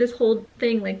this whole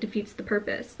thing like defeats the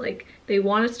purpose. Like they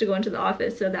want us to go into the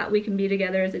office so that we can be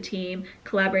together as a team,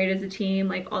 collaborate as a team,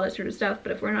 like all that sort of stuff.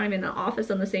 But if we're not even in the office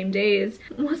on the same days,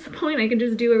 what's the point? I can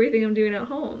just do everything I'm doing at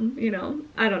home, you know?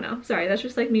 I don't know, sorry, that's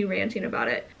just like me ranting about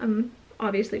it. I'm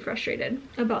obviously frustrated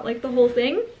about like the whole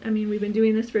thing. I mean, we've been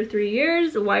doing this for 3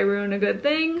 years, why ruin a good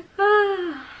thing?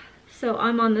 So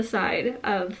I'm on the side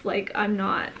of like, I'm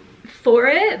not for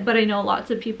it, but I know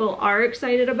lots of people are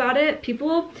excited about it.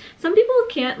 Some people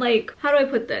can't, like, how do I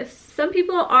put this? Some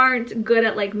people aren't good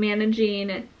at like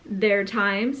managing their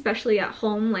time, especially at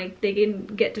home. Like they can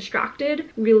get distracted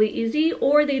really easy,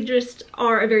 or they just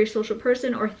are a very social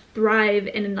person or thrive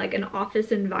in like an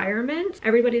office environment.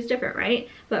 Everybody's different, right?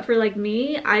 But for like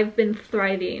me, I've been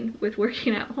thriving with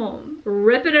working at home,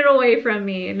 ripping it away from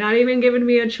me, not even giving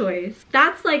me a choice.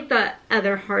 That's like the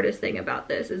other hardest thing about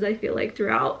this, is I feel like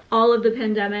throughout all of the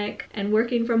pandemic and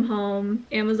working from home,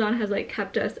 Amazon has like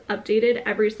kept us updated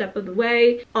every step of the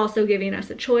way, also giving us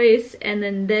a choice. And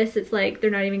then this, it's like they're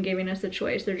not even giving us a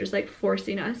choice, they're just like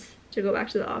forcing us to go back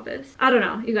to the office. I don't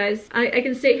know, you guys. I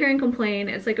can sit here and complain.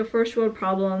 It's like a first world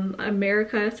problem,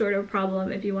 America sort of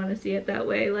problem, if you want to see it that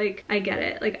way. Like, I get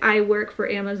it. Like, I work for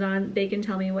Amazon, they can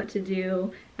tell me what to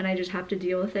do and I just have to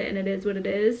deal with it, and it is what it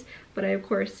is. But I of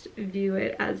course view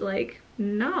it as like,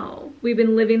 no, we've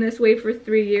been living this way for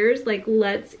 3 years, like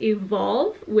let's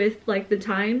evolve with like the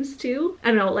times too. I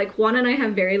don't know, like Juan and I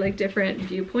have very like different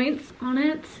viewpoints on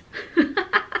it.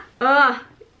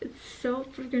 It's so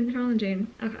freaking challenging.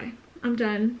 Okay, I'm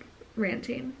done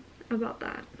ranting about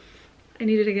that. I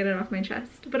needed to get it off my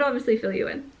chest, but obviously fill you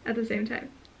in at the same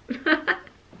time.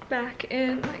 Back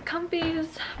in my comfies.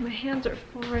 My hands are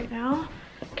full right now,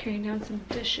 carrying down some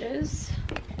dishes.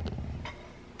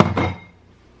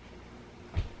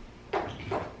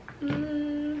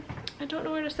 I don't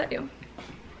know where to set you.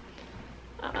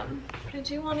 But I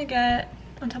do want to get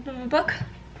on top of my book.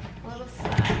 A little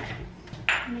snack.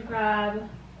 I'm gonna grab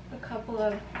a couple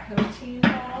of protein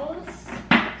balls.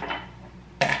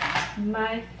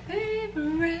 My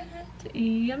favorite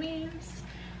yummies.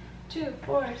 2,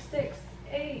 4, 6,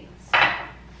 8.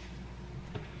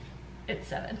 It's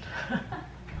 7.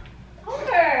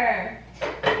 Oliver!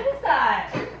 What is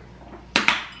that?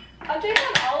 Update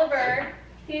on Oliver.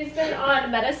 He's been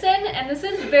on medicine, and this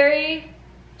is very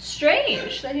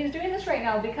strange that he's doing this right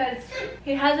now because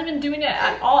he hasn't been doing it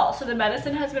at all. So the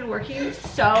medicine has been working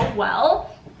so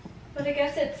well, but I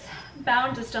guess it's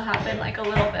bound to still happen like a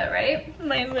little bit, right?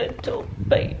 My little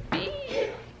baby.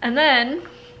 And then,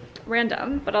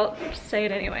 random, but I'll say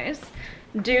it anyways.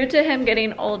 Due to him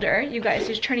getting older, you guys,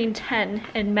 he's turning 10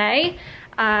 in May.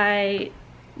 I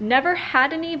never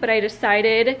had any, but I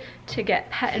decided to get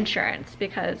pet insurance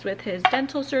because with his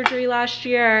dental surgery last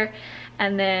year,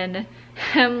 and then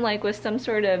him like with some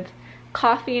sort of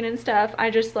coughing and stuff, I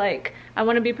just like, I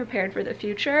want to be prepared for the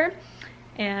future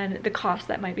and the cost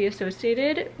that might be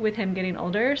associated with him getting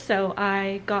older. So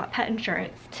I got pet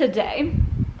insurance today.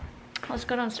 Let's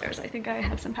go downstairs. I think I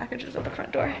have some packages at the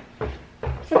front door.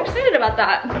 So I'm excited about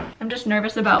that. I'm just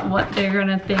nervous about what they're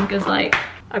gonna think is like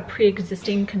a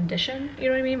pre-existing condition, you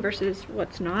know what I mean, versus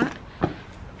what's not.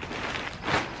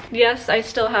 Yes, I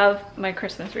still have my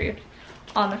Christmas wreath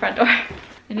on the front door.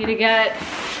 I need to get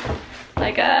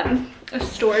like a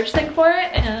storage thing for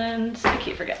it, and I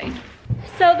keep forgetting.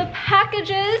 So the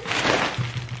packages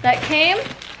that came,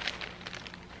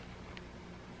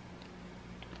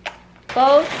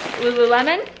 both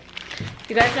Lululemon.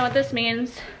 You guys know what this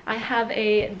means. I have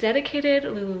a dedicated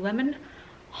Lululemon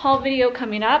haul video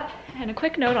coming up, and a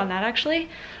quick note on that actually.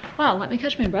 Wow, let me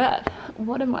catch my breath.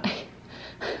 What am I?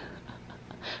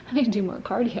 I need to do more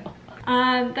cardio.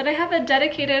 That I have a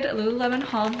dedicated Lululemon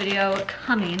haul video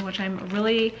coming, which I'm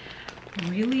really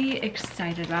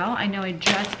excited about. I know I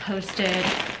just posted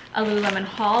a Lululemon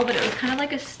haul, but it was kind of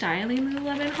like a styling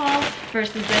Lululemon haul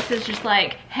versus this is just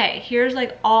like, hey, here's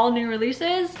like all new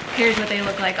releases. Here's what they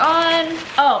look like on.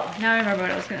 Oh, now I remember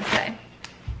what I was gonna say.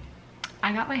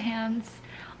 I got my hands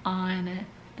on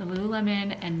the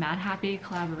Lululemon and Mad Happy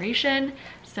collaboration,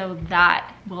 so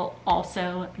that will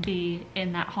also be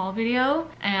in that haul video.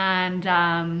 And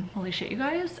holy shit, you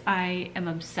guys, I am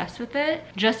obsessed with it.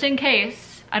 Just in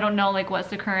case, I don't know like what's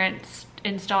the current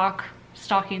in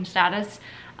stocking status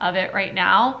of it right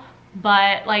now,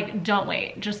 but like don't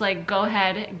wait, just like go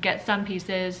ahead, get some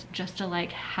pieces just to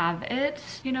like have it,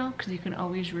 you know, because you can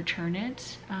always return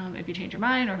it if you change your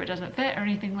mind or if it doesn't fit or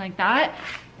anything like that.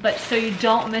 But so you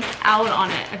don't miss out on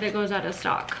it if it goes out of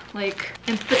stock. Like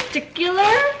in particular,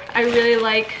 I really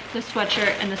like the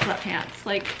sweatshirt and the sweatpants.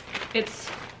 Like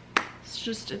it's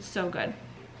so good.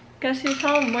 Guess who's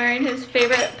home wearing his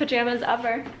favorite pajamas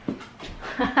ever?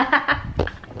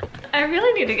 I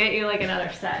really need to get you like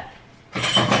another set.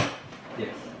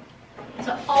 Yes.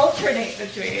 To alternate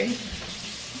between.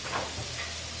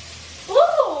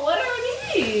 Ooh, what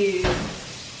are these?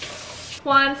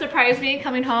 Juan surprised me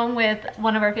coming home with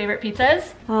one of our favorite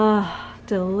pizzas. Ah,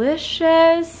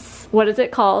 delicious. What is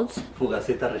it called?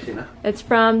 Fugaceta rellena. It's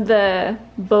from the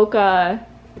Boca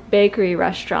Bakery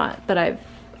restaurant that I've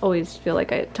always feel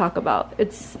like I talk about.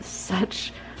 It's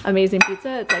such amazing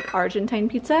pizza. It's like Argentine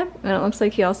pizza. And it looks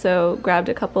like he also grabbed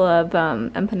a couple of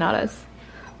empanadas.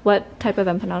 What type of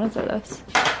empanadas are those?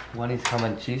 One is ham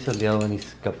and cheese and the other one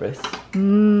is caprese.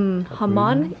 Mmm,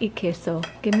 jamon y queso.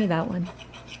 Give me that one.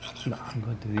 No, I'm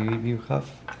going to give you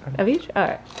half. Of each?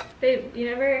 Alright. Babe,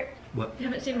 you What?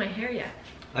 haven't seen my hair yet.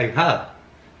 I have.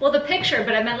 Well, the picture,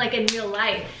 but I meant like in real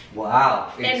life.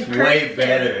 Wow, it's In way person.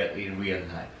 better in real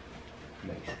life.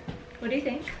 Amazing. What do you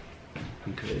think?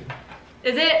 Incredible.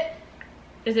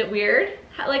 Is it weird?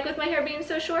 Like with my hair being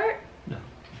so short? No.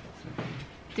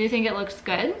 Do you think it looks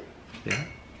good? Yeah.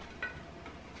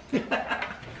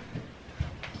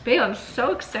 Babe, I'm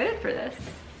so excited for this.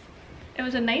 It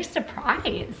was a nice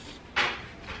surprise.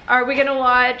 Are we gonna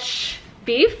watch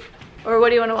Beef? Or what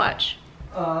do you wanna watch?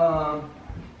 Yeah,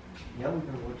 we're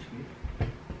gonna watch it.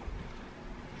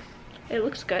 It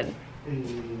looks good.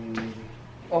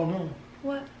 Oh no.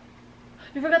 What?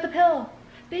 You forgot the pill.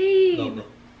 Babe! No.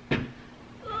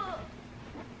 Ugh.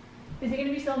 Is he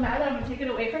gonna be so mad that I'm gonna take it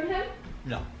away from him?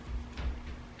 No.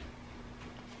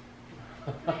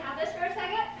 Can I have this for a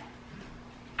second?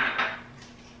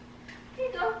 Here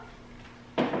you go.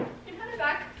 You can have it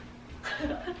back.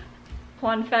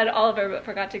 Juan fed Oliver but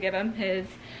forgot to give him his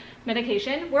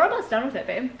medication. We're almost done with it,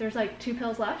 babe. There's like 2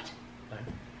 pills left. Fine.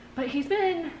 But he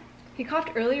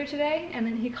coughed earlier today and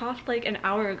then he coughed like an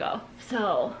hour ago.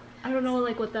 So I don't know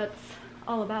like what that's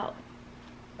all about.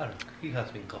 I don't know. He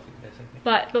has been coughing basically.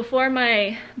 But before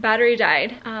my battery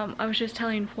died, I was just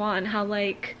telling Juan how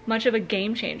like much of a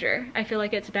game changer I feel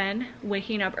like it's been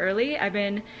waking up early. I've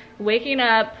been waking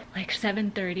up like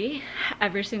 7:30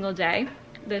 every single day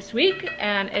this week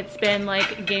and it's been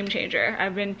like a game changer.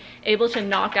 I've been able to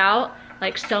knock out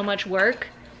like so much work,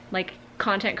 like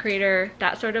content creator,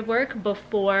 that sort of work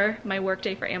before my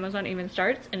workday for Amazon even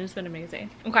starts, and it's been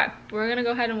amazing. Okay, we're gonna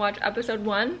go ahead and watch episode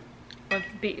 1 of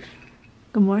Beef.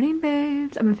 Good morning,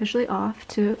 babes. I'm officially off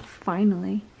to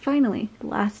finally, the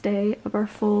last day of our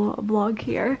full vlog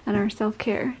here and our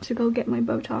self-care to go get my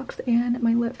Botox and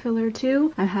my lip filler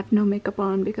too. I have no makeup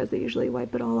on because they usually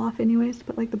wipe it all off anyways to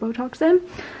put like the Botox in.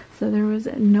 So there was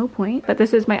no point. But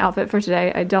this is my outfit for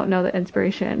today. I don't know the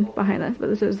inspiration behind this, but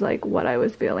this is like what I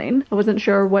was feeling. I wasn't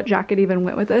sure what jacket even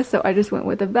went with this, so I just went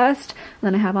with a vest. And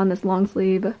then I have on this long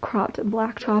sleeve cropped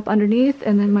black top underneath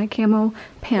and then my camo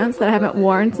pants that I haven't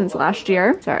worn since last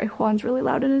year. Sorry, Juan's really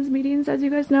loud in his meetings, as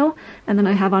you guys know. And then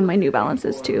I have on my New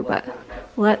Balances too, but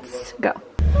let's go.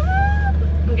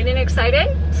 I'm getting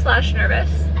excited / nervous.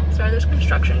 Sorry, there's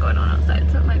construction going on outside,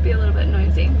 so it might be a little bit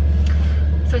noisy.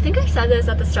 So I think I said this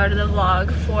at the start of the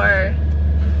vlog for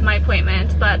my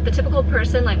appointment, but the typical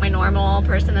person, like my normal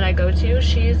person that I go to,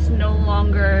 she's no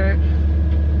longer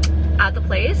at the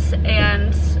place,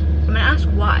 and I'm gonna ask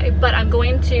why, but I'm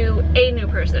going to a new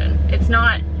person.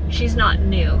 She's not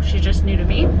new, she's just new to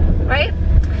me, right?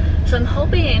 So I'm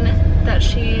hoping that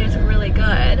she's really good.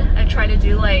 I tried to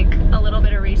do like a little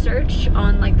bit of research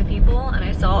on like the people, and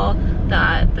I saw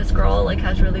that this girl like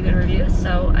has really good reviews,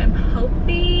 so I'm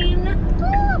hoping,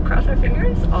 cross our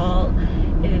fingers, all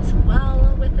is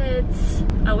well with it.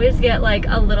 I always get like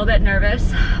a little bit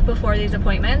nervous before these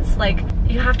appointments. Like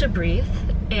you have to breathe,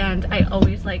 and I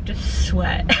always like just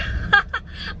sweat.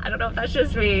 I don't know if that's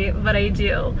just me, but I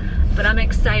do. But I'm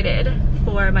excited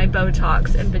for my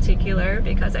Botox in particular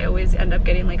because I always end up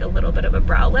getting like a little bit of a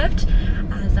brow lift.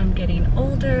 As I'm getting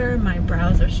older, my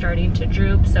brows are starting to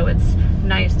droop, so it's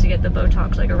nice to get the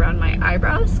Botox like around my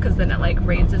eyebrows because then it like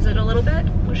raises it a little bit,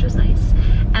 which is nice.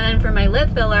 And then for my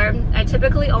lip filler, I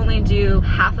typically only do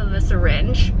half of a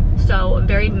syringe, so a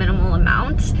very minimal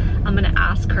amount. I'm gonna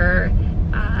ask her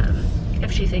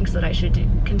if she thinks that I should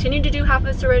continue to do half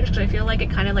a syringe because I feel like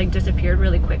it kind of like disappeared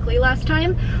really quickly last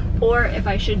time, or if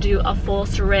I should do a full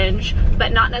syringe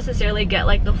but not necessarily get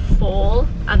like the full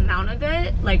amount of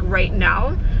it like right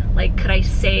now. Like, could I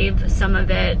save some of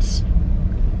it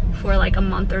for like a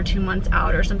month or 2 months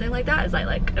out or something like that? Is that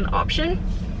like an option?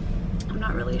 I'm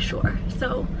not really sure.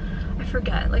 So I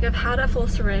forget, like I've had a full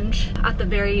syringe at the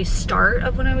very start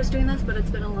of when I was doing this, but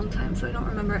it's been a long time, so I don't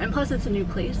remember. And plus it's a new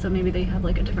place, so maybe they have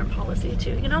like a different policy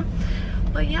too, you know?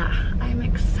 But yeah, I'm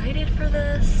excited for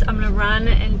this. I'm gonna run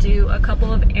and do a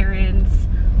couple of errands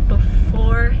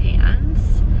beforehand.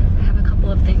 I have a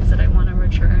couple of things that I want to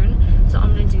return, so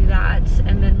I'm gonna do that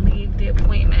and then leave the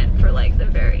appointment for like the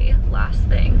very last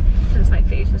thing, since my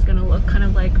face is gonna look kind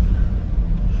of like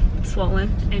swollen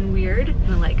and weird. I'm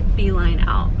gonna like beeline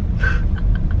out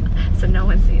so no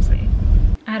one sees me.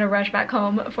 I had to rush back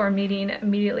home for a meeting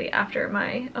immediately after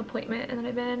my appointment, and then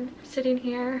I've been sitting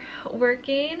here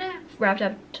working, wrapped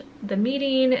up the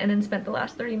meeting, and then spent the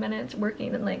last 30 minutes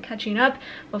working and like catching up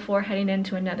before heading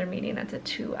into another meeting. That's a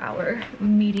 2-hour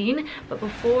meeting. But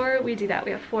before we do that,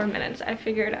 we have 4 minutes. I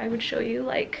figured I would show you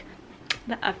like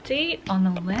the update on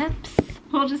the lips.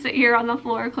 We'll just sit here on the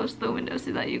floor close to the window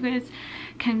so that you guys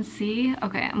can see.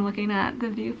 Okay, I'm looking at the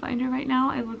viewfinder right now.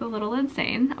 I look a little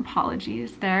insane,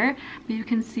 apologies there, but you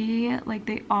can see like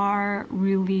they are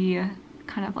really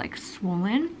kind of like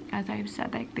swollen. As I've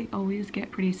said, like they always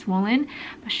get pretty swollen,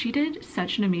 but she did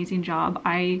such an amazing job.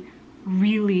 I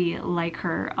really like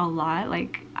her a lot.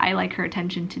 Like, I like her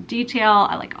attention to detail.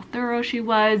 I like how thorough she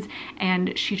was,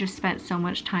 and she just spent so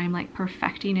much time like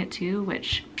perfecting it too,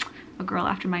 which a girl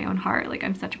after my own heart. Like,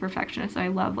 I'm such a perfectionist, so I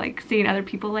love like seeing other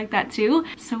people like that too.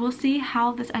 So we'll see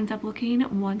how this ends up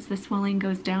looking once the swelling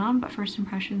goes down, but first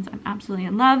impressions, I'm absolutely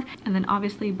in love. And then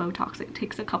obviously Botox, it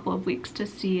takes a couple of weeks to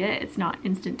see it. It's not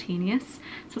instantaneous,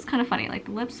 so it's kind of funny. Like,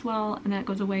 the lips swell and then it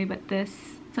goes away, but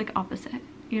this, it's like opposite.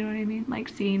 You know what I mean? Like,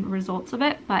 seeing results of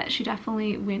it. But she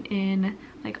definitely went in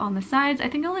like on the sides. I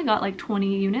think I only got like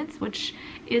 20 units, which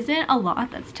isn't a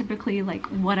lot. That's typically like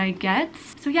what I get.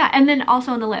 So yeah, and then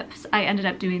also on the lips, I ended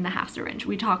up doing the half syringe.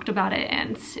 We talked about it,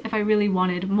 and if I really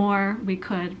wanted more, we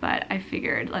could, but I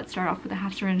figured let's start off with a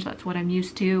half syringe. That's what I'm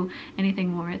used to.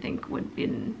 Anything more I think would have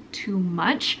been too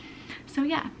much. So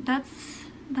yeah, that's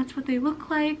what they look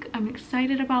like. I'm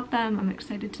excited about them. I'm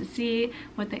excited to see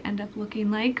what they end up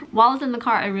looking like. While I was in the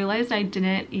car, I realized I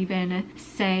didn't even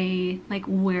say like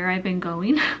where I've been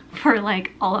going for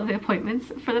like all of the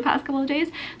appointments for the past couple of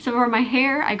days. So for my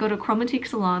hair, I go to Chromatique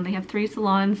Salon. They have 3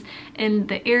 salons in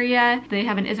the area. They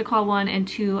have an Issaquah one and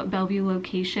 2 Bellevue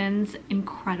locations.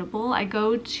 Incredible. I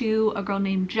go to a girl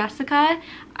named Jessica.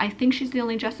 I think she's the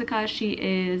only Jessica. She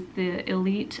is the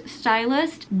elite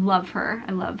stylist. Love her.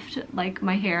 I loved like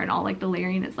my hair and all like the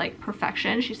layering is like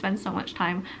perfection. She spends so much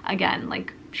time, again,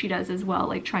 like she does as well,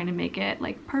 like trying to make it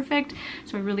like perfect.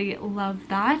 So I really love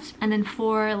that. And then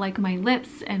for like my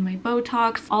lips and my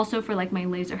Botox, also for like my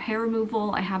laser hair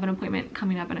removal, I have an appointment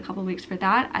coming up in a couple of weeks for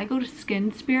that. I go to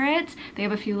Skin Spirit. They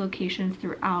have a few locations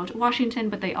throughout Washington,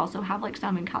 but they also have like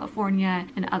some in California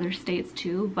and other states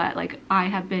too. But like, I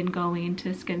have been going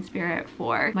to Skin Spirit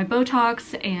for my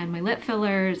Botox and my lip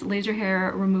fillers, laser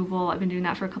hair removal. I've been doing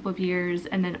that for a couple of years.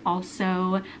 And then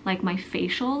also like my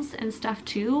facials and stuff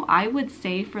too. I would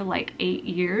say for like 8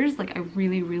 years. Like, I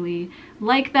really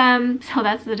like them. So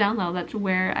that's the down low. That's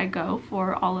where I go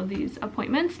for all of these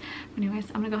appointments. But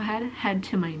anyways, I'm gonna go head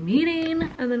to my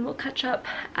meeting, and then we'll catch up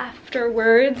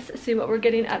afterwards, see what we're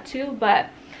getting up to. But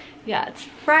yeah, it's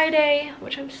Friday,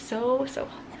 which I'm so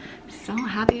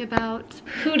happy about.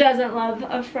 Who doesn't love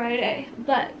a Friday?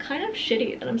 But kind of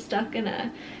shitty that I'm stuck in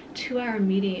a 2-hour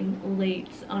meeting late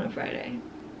on a Friday.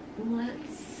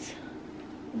 Let's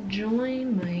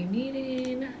join my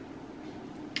meeting.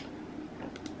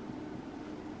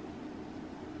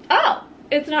 Oh,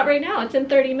 it's not right now. It's in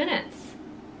 30 minutes.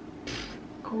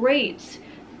 Great.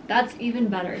 That's even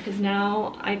better, because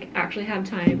now I actually have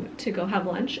time to go have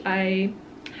lunch. I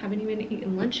haven't even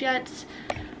eaten lunch yet.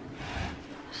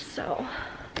 So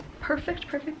perfect.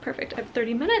 I have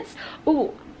 30 minutes.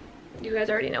 Oh, you guys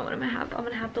already know what I'm gonna have. I'm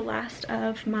gonna have the last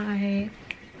of my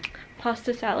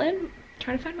pasta salad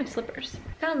trying to find my slippers.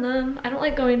 Found them. I don't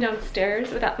like going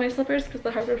downstairs without my slippers because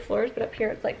the hardwood floors, but up here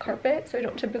it's like carpet, so I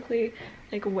don't typically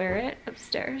like wear it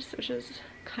upstairs, which is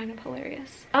kind of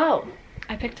hilarious. Oh,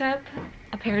 I picked up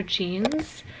a pair of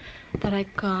jeans that I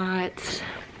got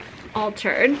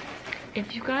altered.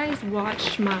 If you guys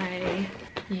watched my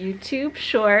YouTube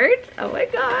short, oh my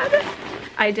god,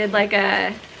 I did like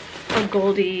a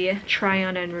Goldie try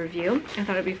on and review. I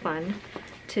thought it'd be fun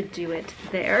to do it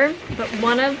there. But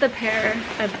one of the pair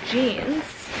of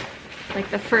jeans,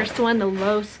 like the first one, the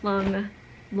low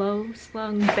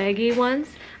slung baggy ones,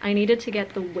 I needed to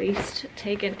get the waist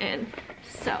taken in.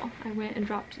 So I went and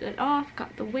dropped it off,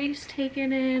 got the waist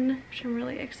taken in, which I'm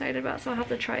really excited about. So I'll have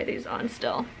to try these on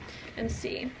still and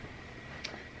see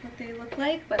what they look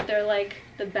like. But they're like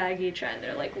the baggy trend.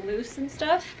 They're like loose and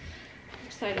stuff. I'm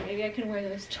excited. Maybe I can wear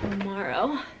those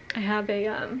tomorrow. I have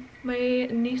a my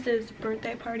niece's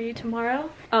birthday party tomorrow.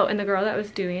 Oh, and the girl that was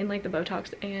doing like the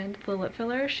Botox and the lip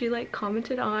filler, she like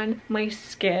commented on my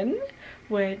skin,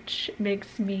 which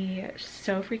makes me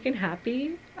so freaking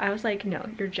happy. I was like, no,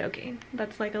 you're joking.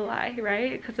 That's like a lie,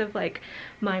 right? Because of like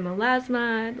my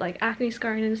melasma, like acne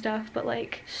scarring and stuff, but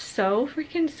like so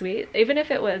freaking sweet. Even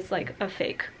if it was like a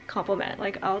fake compliment,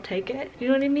 like I'll take it. You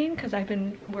know what I mean? Because I've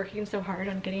been working so hard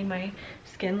on getting my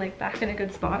skin like back in a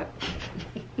good spot.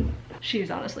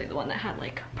 She's honestly the one that had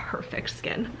like perfect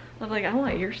skin. I was like, I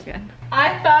want your skin.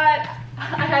 I thought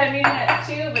I had a meeting at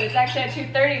 2, but it's actually at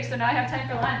 2:30, so now I have time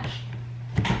for lunch.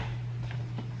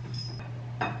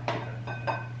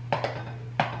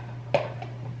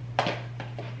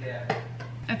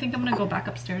 I think I'm gonna go back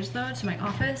upstairs though to my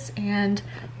office and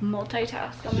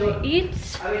multitask. I'm gonna eat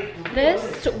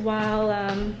this while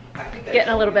getting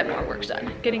a little bit more work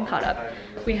done, getting caught up.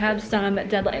 We have some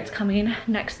deadlines coming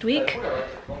next week,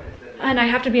 and I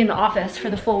have to be in the office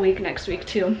for the full week next week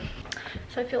too.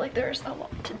 So I feel like there's a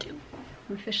lot to do.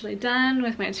 I'm officially done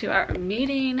with my 2-hour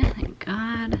meeting, thank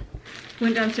God.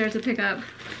 Went downstairs to pick up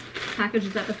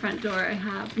packages at the front door. I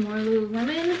have more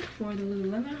Lululemon for the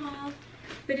Lululemon haul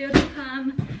video to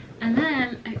come, and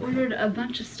then I ordered a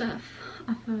bunch of stuff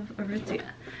off of Aritzia,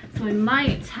 so I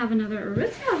might have another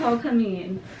Aritzia haul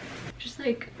coming. Just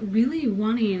like really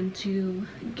wanting to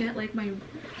get like my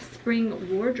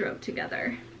spring wardrobe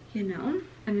together, you know?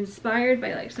 I'm inspired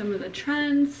by like some of the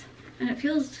trends, and it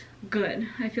feels good.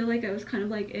 I feel like I was kind of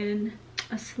like in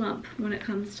a slump when it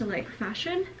comes to like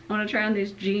fashion. I want to try on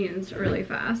these jeans really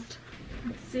fast.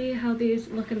 Let's see how these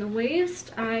look in the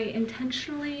waist. I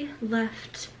intentionally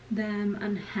left them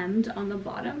unhemmed on the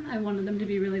bottom. I wanted them to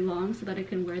be really long so that I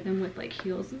can wear them with like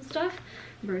heels and stuff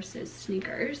versus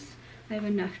sneakers. I have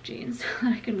enough jeans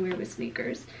that I can wear with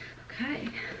sneakers. Okay,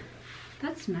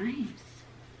 that's nice.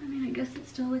 I mean, I guess it's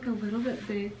still like a little bit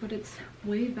big, but it's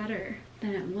way better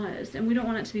than it was. And we don't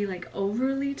want it to be like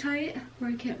overly tight where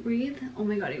I can't breathe. Oh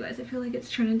my god, you guys, I feel like it's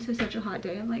turned into such a hot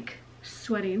day. I'm like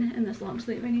sweating in this long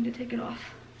sleeve. I need to take it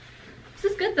off.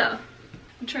 This is good though.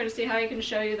 I'm trying to see how I can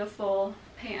show you the full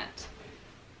pant.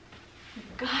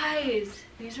 Guys,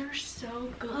 these are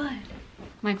so good.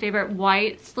 My favorite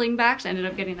white slingbacks, I ended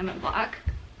up getting them in black.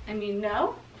 I mean,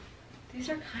 no, these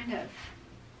are kind of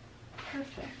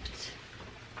perfect.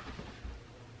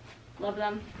 Love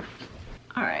them.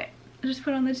 All right, I just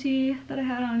put on the tee that I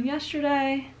had on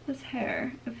yesterday. This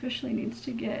hair officially needs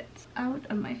to get out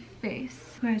of my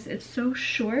face. Guys, it's so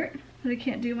short that I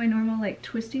can't do my normal like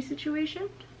twisty situation.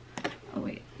 Oh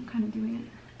wait, I'm kind of doing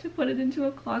it to put it into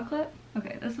a claw clip.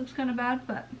 Okay, this looks kind of bad,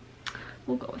 but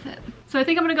we'll go with it. So I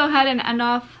think I'm gonna go ahead and end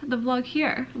off the vlog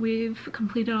here. We've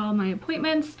completed all my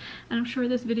appointments, and I'm sure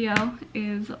this video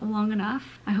is long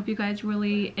enough. I hope you guys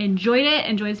really enjoyed it,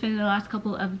 enjoyed spending the last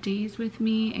couple of days with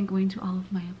me and going to all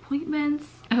of my appointments.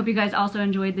 I hope you guys also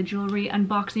enjoyed the jewelry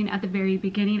unboxing at the very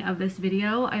beginning of this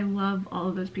video. I love all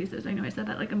of those pieces. I know I said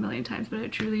that like a million times, but I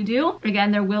truly do.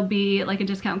 Again, there will be like a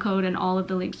discount code and all of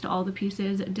the links to all the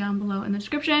pieces down below in the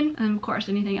description. And of course,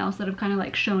 anything else that I've kind of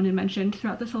like shown and mentioned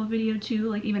throughout this whole video too,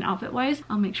 like even outfit wise,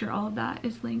 I'll make sure all of that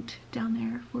is linked down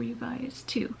there for you guys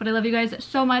too. But I love you guys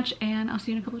so much, and I'll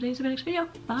see you in a couple of days with my next video.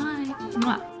 Bye.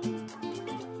 Mwah.